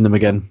mention them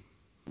again.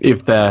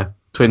 If they're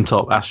twin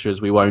top Astras,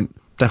 we won't.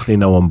 Definitely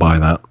no one buy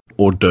that,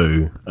 or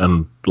do,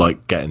 and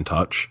get in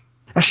touch.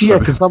 Actually, yeah,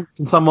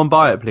 can someone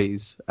buy it,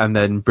 please, and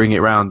then bring it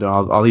round?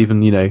 I'll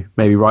even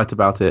maybe write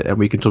about it, and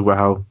we can talk about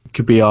how it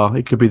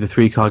could be the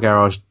 3 Car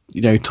Garage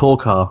tour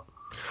car.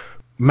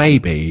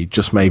 Maybe,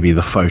 just maybe,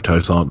 the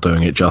photos aren't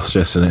doing it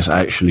justice, and it's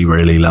actually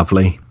really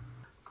lovely.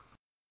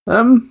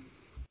 I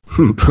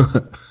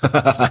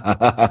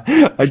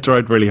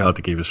tried really hard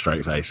to keep a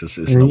straight face. It's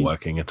not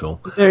working at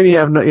all. You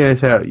have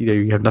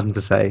nothing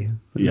to say.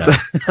 Yeah.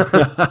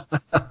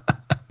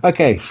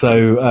 Okay,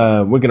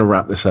 so we're going to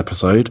wrap this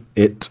episode.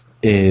 It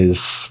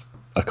is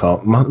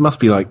must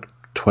be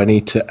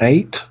 20 to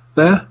 8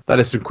 there. That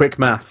is some quick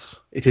maths.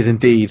 It is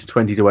indeed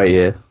 20 to 8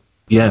 here.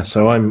 Yeah,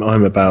 so I'm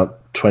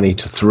about 20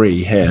 to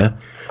 3 here.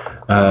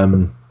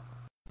 So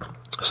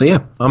yeah,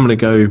 I'm going to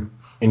go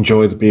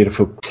enjoy the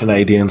beautiful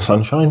Canadian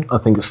sunshine. I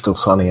think it's still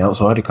sunny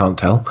outside. I can't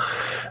tell.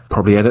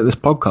 Probably edit this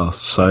podcast.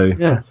 So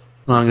yeah,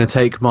 I'm going to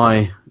take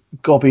my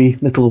gobby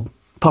little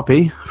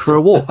puppy for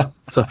a walk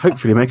to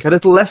hopefully make her a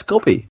little less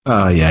gobby.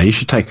 Oh yeah, you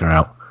should take her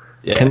out.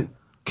 Yeah.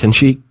 Can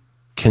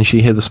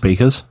she hear the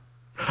speakers?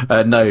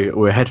 No,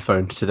 we're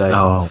headphoned today.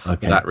 Oh,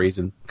 okay. For that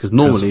reason, because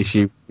normally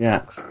she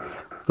reacts.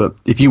 But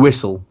if you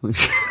whistle,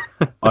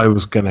 I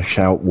was going to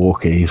shout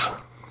walkies.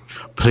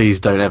 Please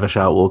don't ever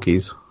shout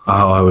walkies.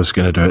 Oh, I was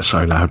going to do it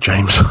so loud,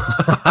 James.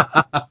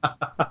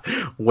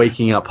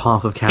 Waking up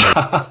half of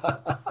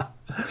Canada.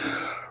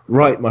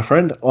 Right, my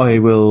friend. I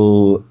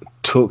will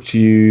talk to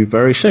you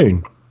very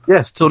soon.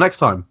 Yes, till next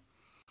time.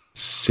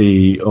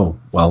 Oh,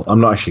 well, I'm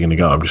not actually going to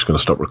go. I'm just going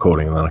to stop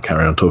recording and then I'll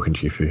carry on talking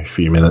to you for a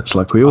few minutes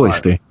like we always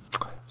do.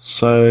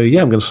 So,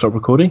 yeah, I'm going to stop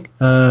recording.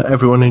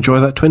 Everyone enjoy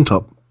that twin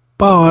top.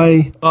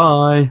 Bye.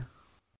 Bye.